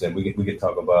reports, and we can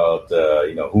talk about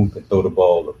who can throw the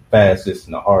ball the fastest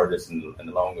and the hardest and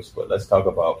the longest. But let's talk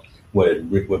about what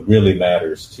really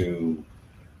matters to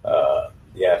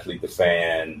the athlete, the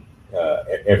fan,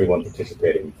 everyone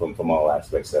participating from all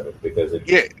aspects of it, because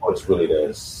sports really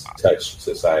does touch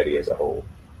society as a whole.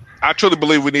 I truly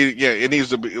believe it needs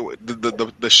to be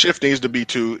the shift needs to be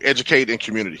to educate and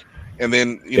community. And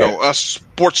then, us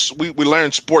sports, we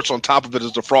learn sports on top of it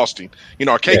as the frosting.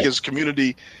 Our cake is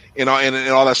community and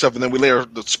all that stuff. And then we layer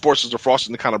the sports as the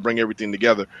frosting to kind of bring everything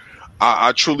together.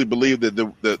 I truly believe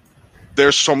that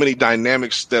there's so many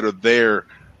dynamics that are there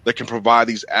that can provide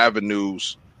these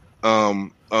avenues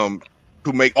to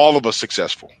make all of us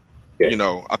successful.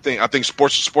 Yeah. I think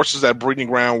sports is that breeding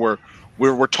ground where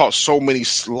we're taught so many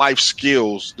life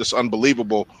skills that's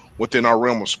unbelievable within our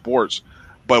realm of sports.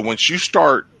 But once you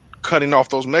start cutting off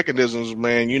those mechanisms,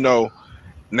 man,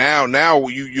 now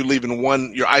you're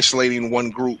leaving you're isolating one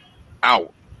group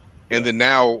out, and then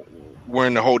now we're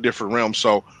in a whole different realm.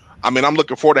 So, I'm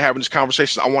looking forward to having these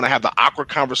conversations. I want to have the awkward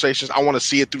conversations. I want to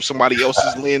see it through somebody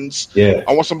else's lens. Yeah.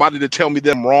 I want somebody to tell me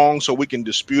them wrong so we can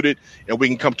dispute it and we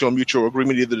can come to a mutual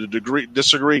agreement, either to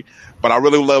disagree. But I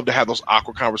really love to have those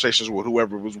awkward conversations with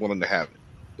whoever was willing to have it.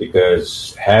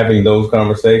 Because having those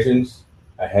conversations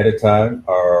ahead of time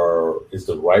is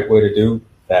the right way to do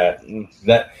that.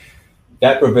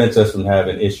 That prevents us from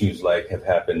having issues like have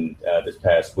happened this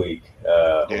past week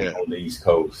on the East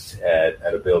Coast at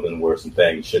a building where some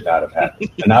things should not have happened.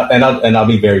 And I'll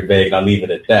be very vague. I'll leave it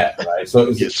at that. Right.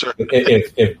 So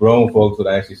if grown folks would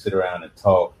actually sit around and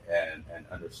talk and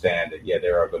understand that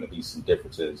there are going to be some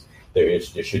differences, there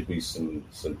should be some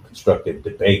constructive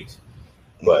debate,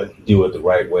 but do it the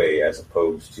right way as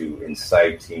opposed to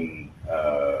inciting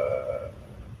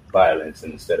violence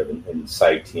instead of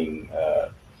inciting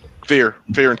fear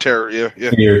and terror.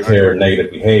 Fear, terror,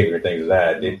 negative behavior, things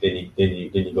like that.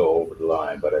 Then you go over the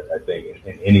line. But I think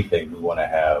in anything we want to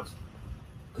have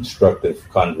constructive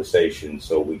conversations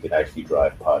so we can actually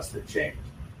drive positive change.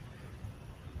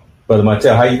 Brother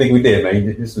Montel, how you think we did,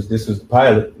 man? This was the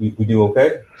pilot. We do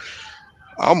okay?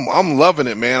 I'm loving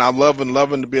it, man. I'm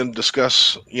loving to be able to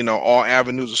discuss, all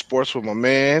avenues of sports with my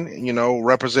man,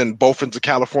 representing both ends of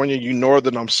California. You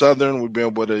northern, I'm southern. We've been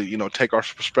able to, take our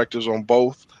perspectives on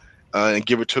both and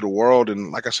give it to the world.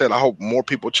 And like I said, I hope more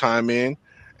people chime in.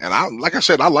 And I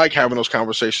like having those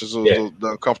conversations, the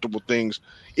uncomfortable things,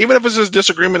 even if it's just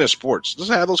disagreement in sports. Just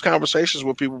have those conversations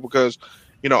with people because,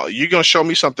 you're going to show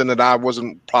me something that I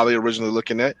wasn't probably originally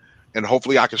looking at. And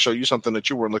hopefully I can show you something that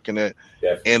you weren't looking at.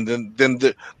 Yes. And then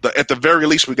at the very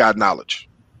least, we got knowledge.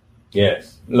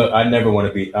 Yes. Look, I'm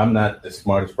not the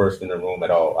smartest person in the room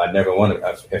at all. I never want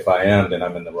to. If I am, then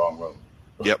I'm in the wrong room.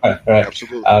 Yep. Right?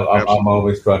 Absolutely. I'm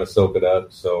always trying to soak it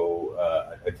up. So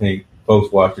I think folks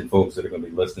that are going to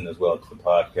be listening as well to the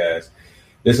podcast,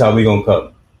 this is how we're going to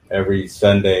come. Every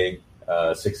Sunday,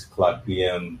 6 o'clock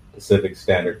p.m. Pacific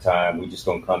Standard Time. We just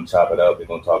going to come chop it up. We're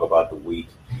going to talk about the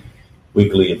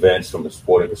weekly events from a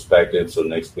sporting perspective. So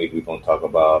next week we're going to talk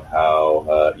about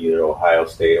how either Ohio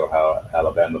State or how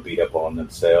Alabama beat up on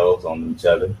each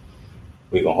other.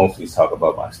 We're going to hopefully talk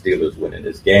about my Steelers winning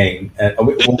this game. And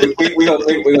we're going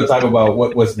to talk about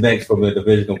what's next from a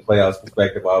divisional playoffs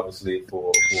perspective, obviously,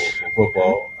 for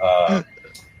football.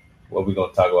 What we're going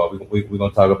to talk about, we're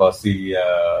going to talk about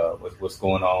what's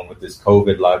going on with this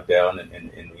COVID lockdown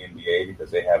in the NBA, because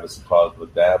they have some problems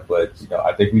with that. But,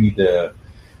 I think we need to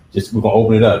we're going to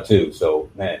open it up too. So,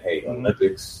 man, hey,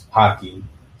 Olympics, hockey,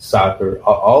 soccer,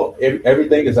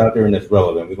 everything is out there and that's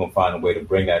relevant. We're going to find a way to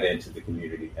bring that into the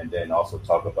community, and then also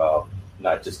talk about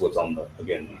not just what's on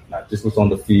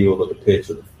the field or the pitch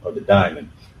or the diamond,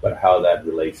 but how that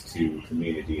relates to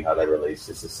community, how that relates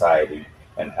to society,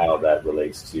 and how that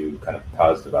relates to kind of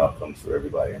positive outcomes for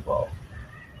everybody involved.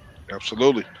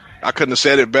 Absolutely. I couldn't have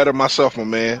said it better myself, my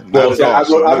man. Well,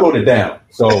 I wrote it down.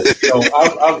 So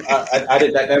I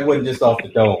did that. That wasn't just off the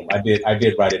dome. I did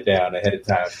write it down ahead of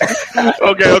time.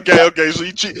 Okay. So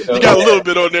you got a little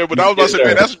bit on there, but I was about to say,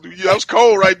 man, that was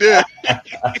cold right there.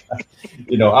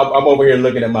 I'm over here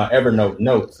looking at my Evernote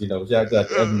notes. Shout out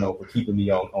to Evernote for keeping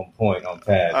me on point, on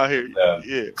task. I hear you.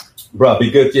 Yeah, bro, be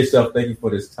good to yourself. Thank you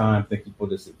for this time. Thank you for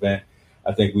this event.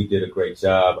 I think we did a great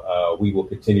job. We will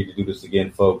continue to do this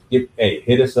again, folks.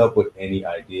 Hit us up with any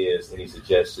ideas, any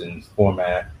suggestions,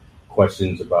 format,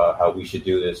 questions about how we should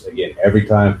do this. Again, every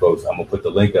time, folks, I'm going to put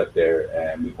the link up there,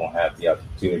 and we're going to have the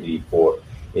opportunity for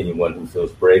anyone who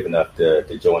feels brave enough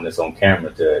to join us on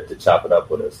camera to chop it up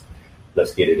with us.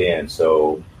 Let's get it in.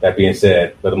 So that being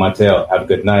said, Brother Montel, have a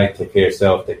good night. Take care of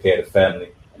yourself. Take care of the family.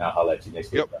 And I'll holler at you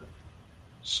next week.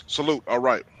 Salute. All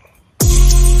right.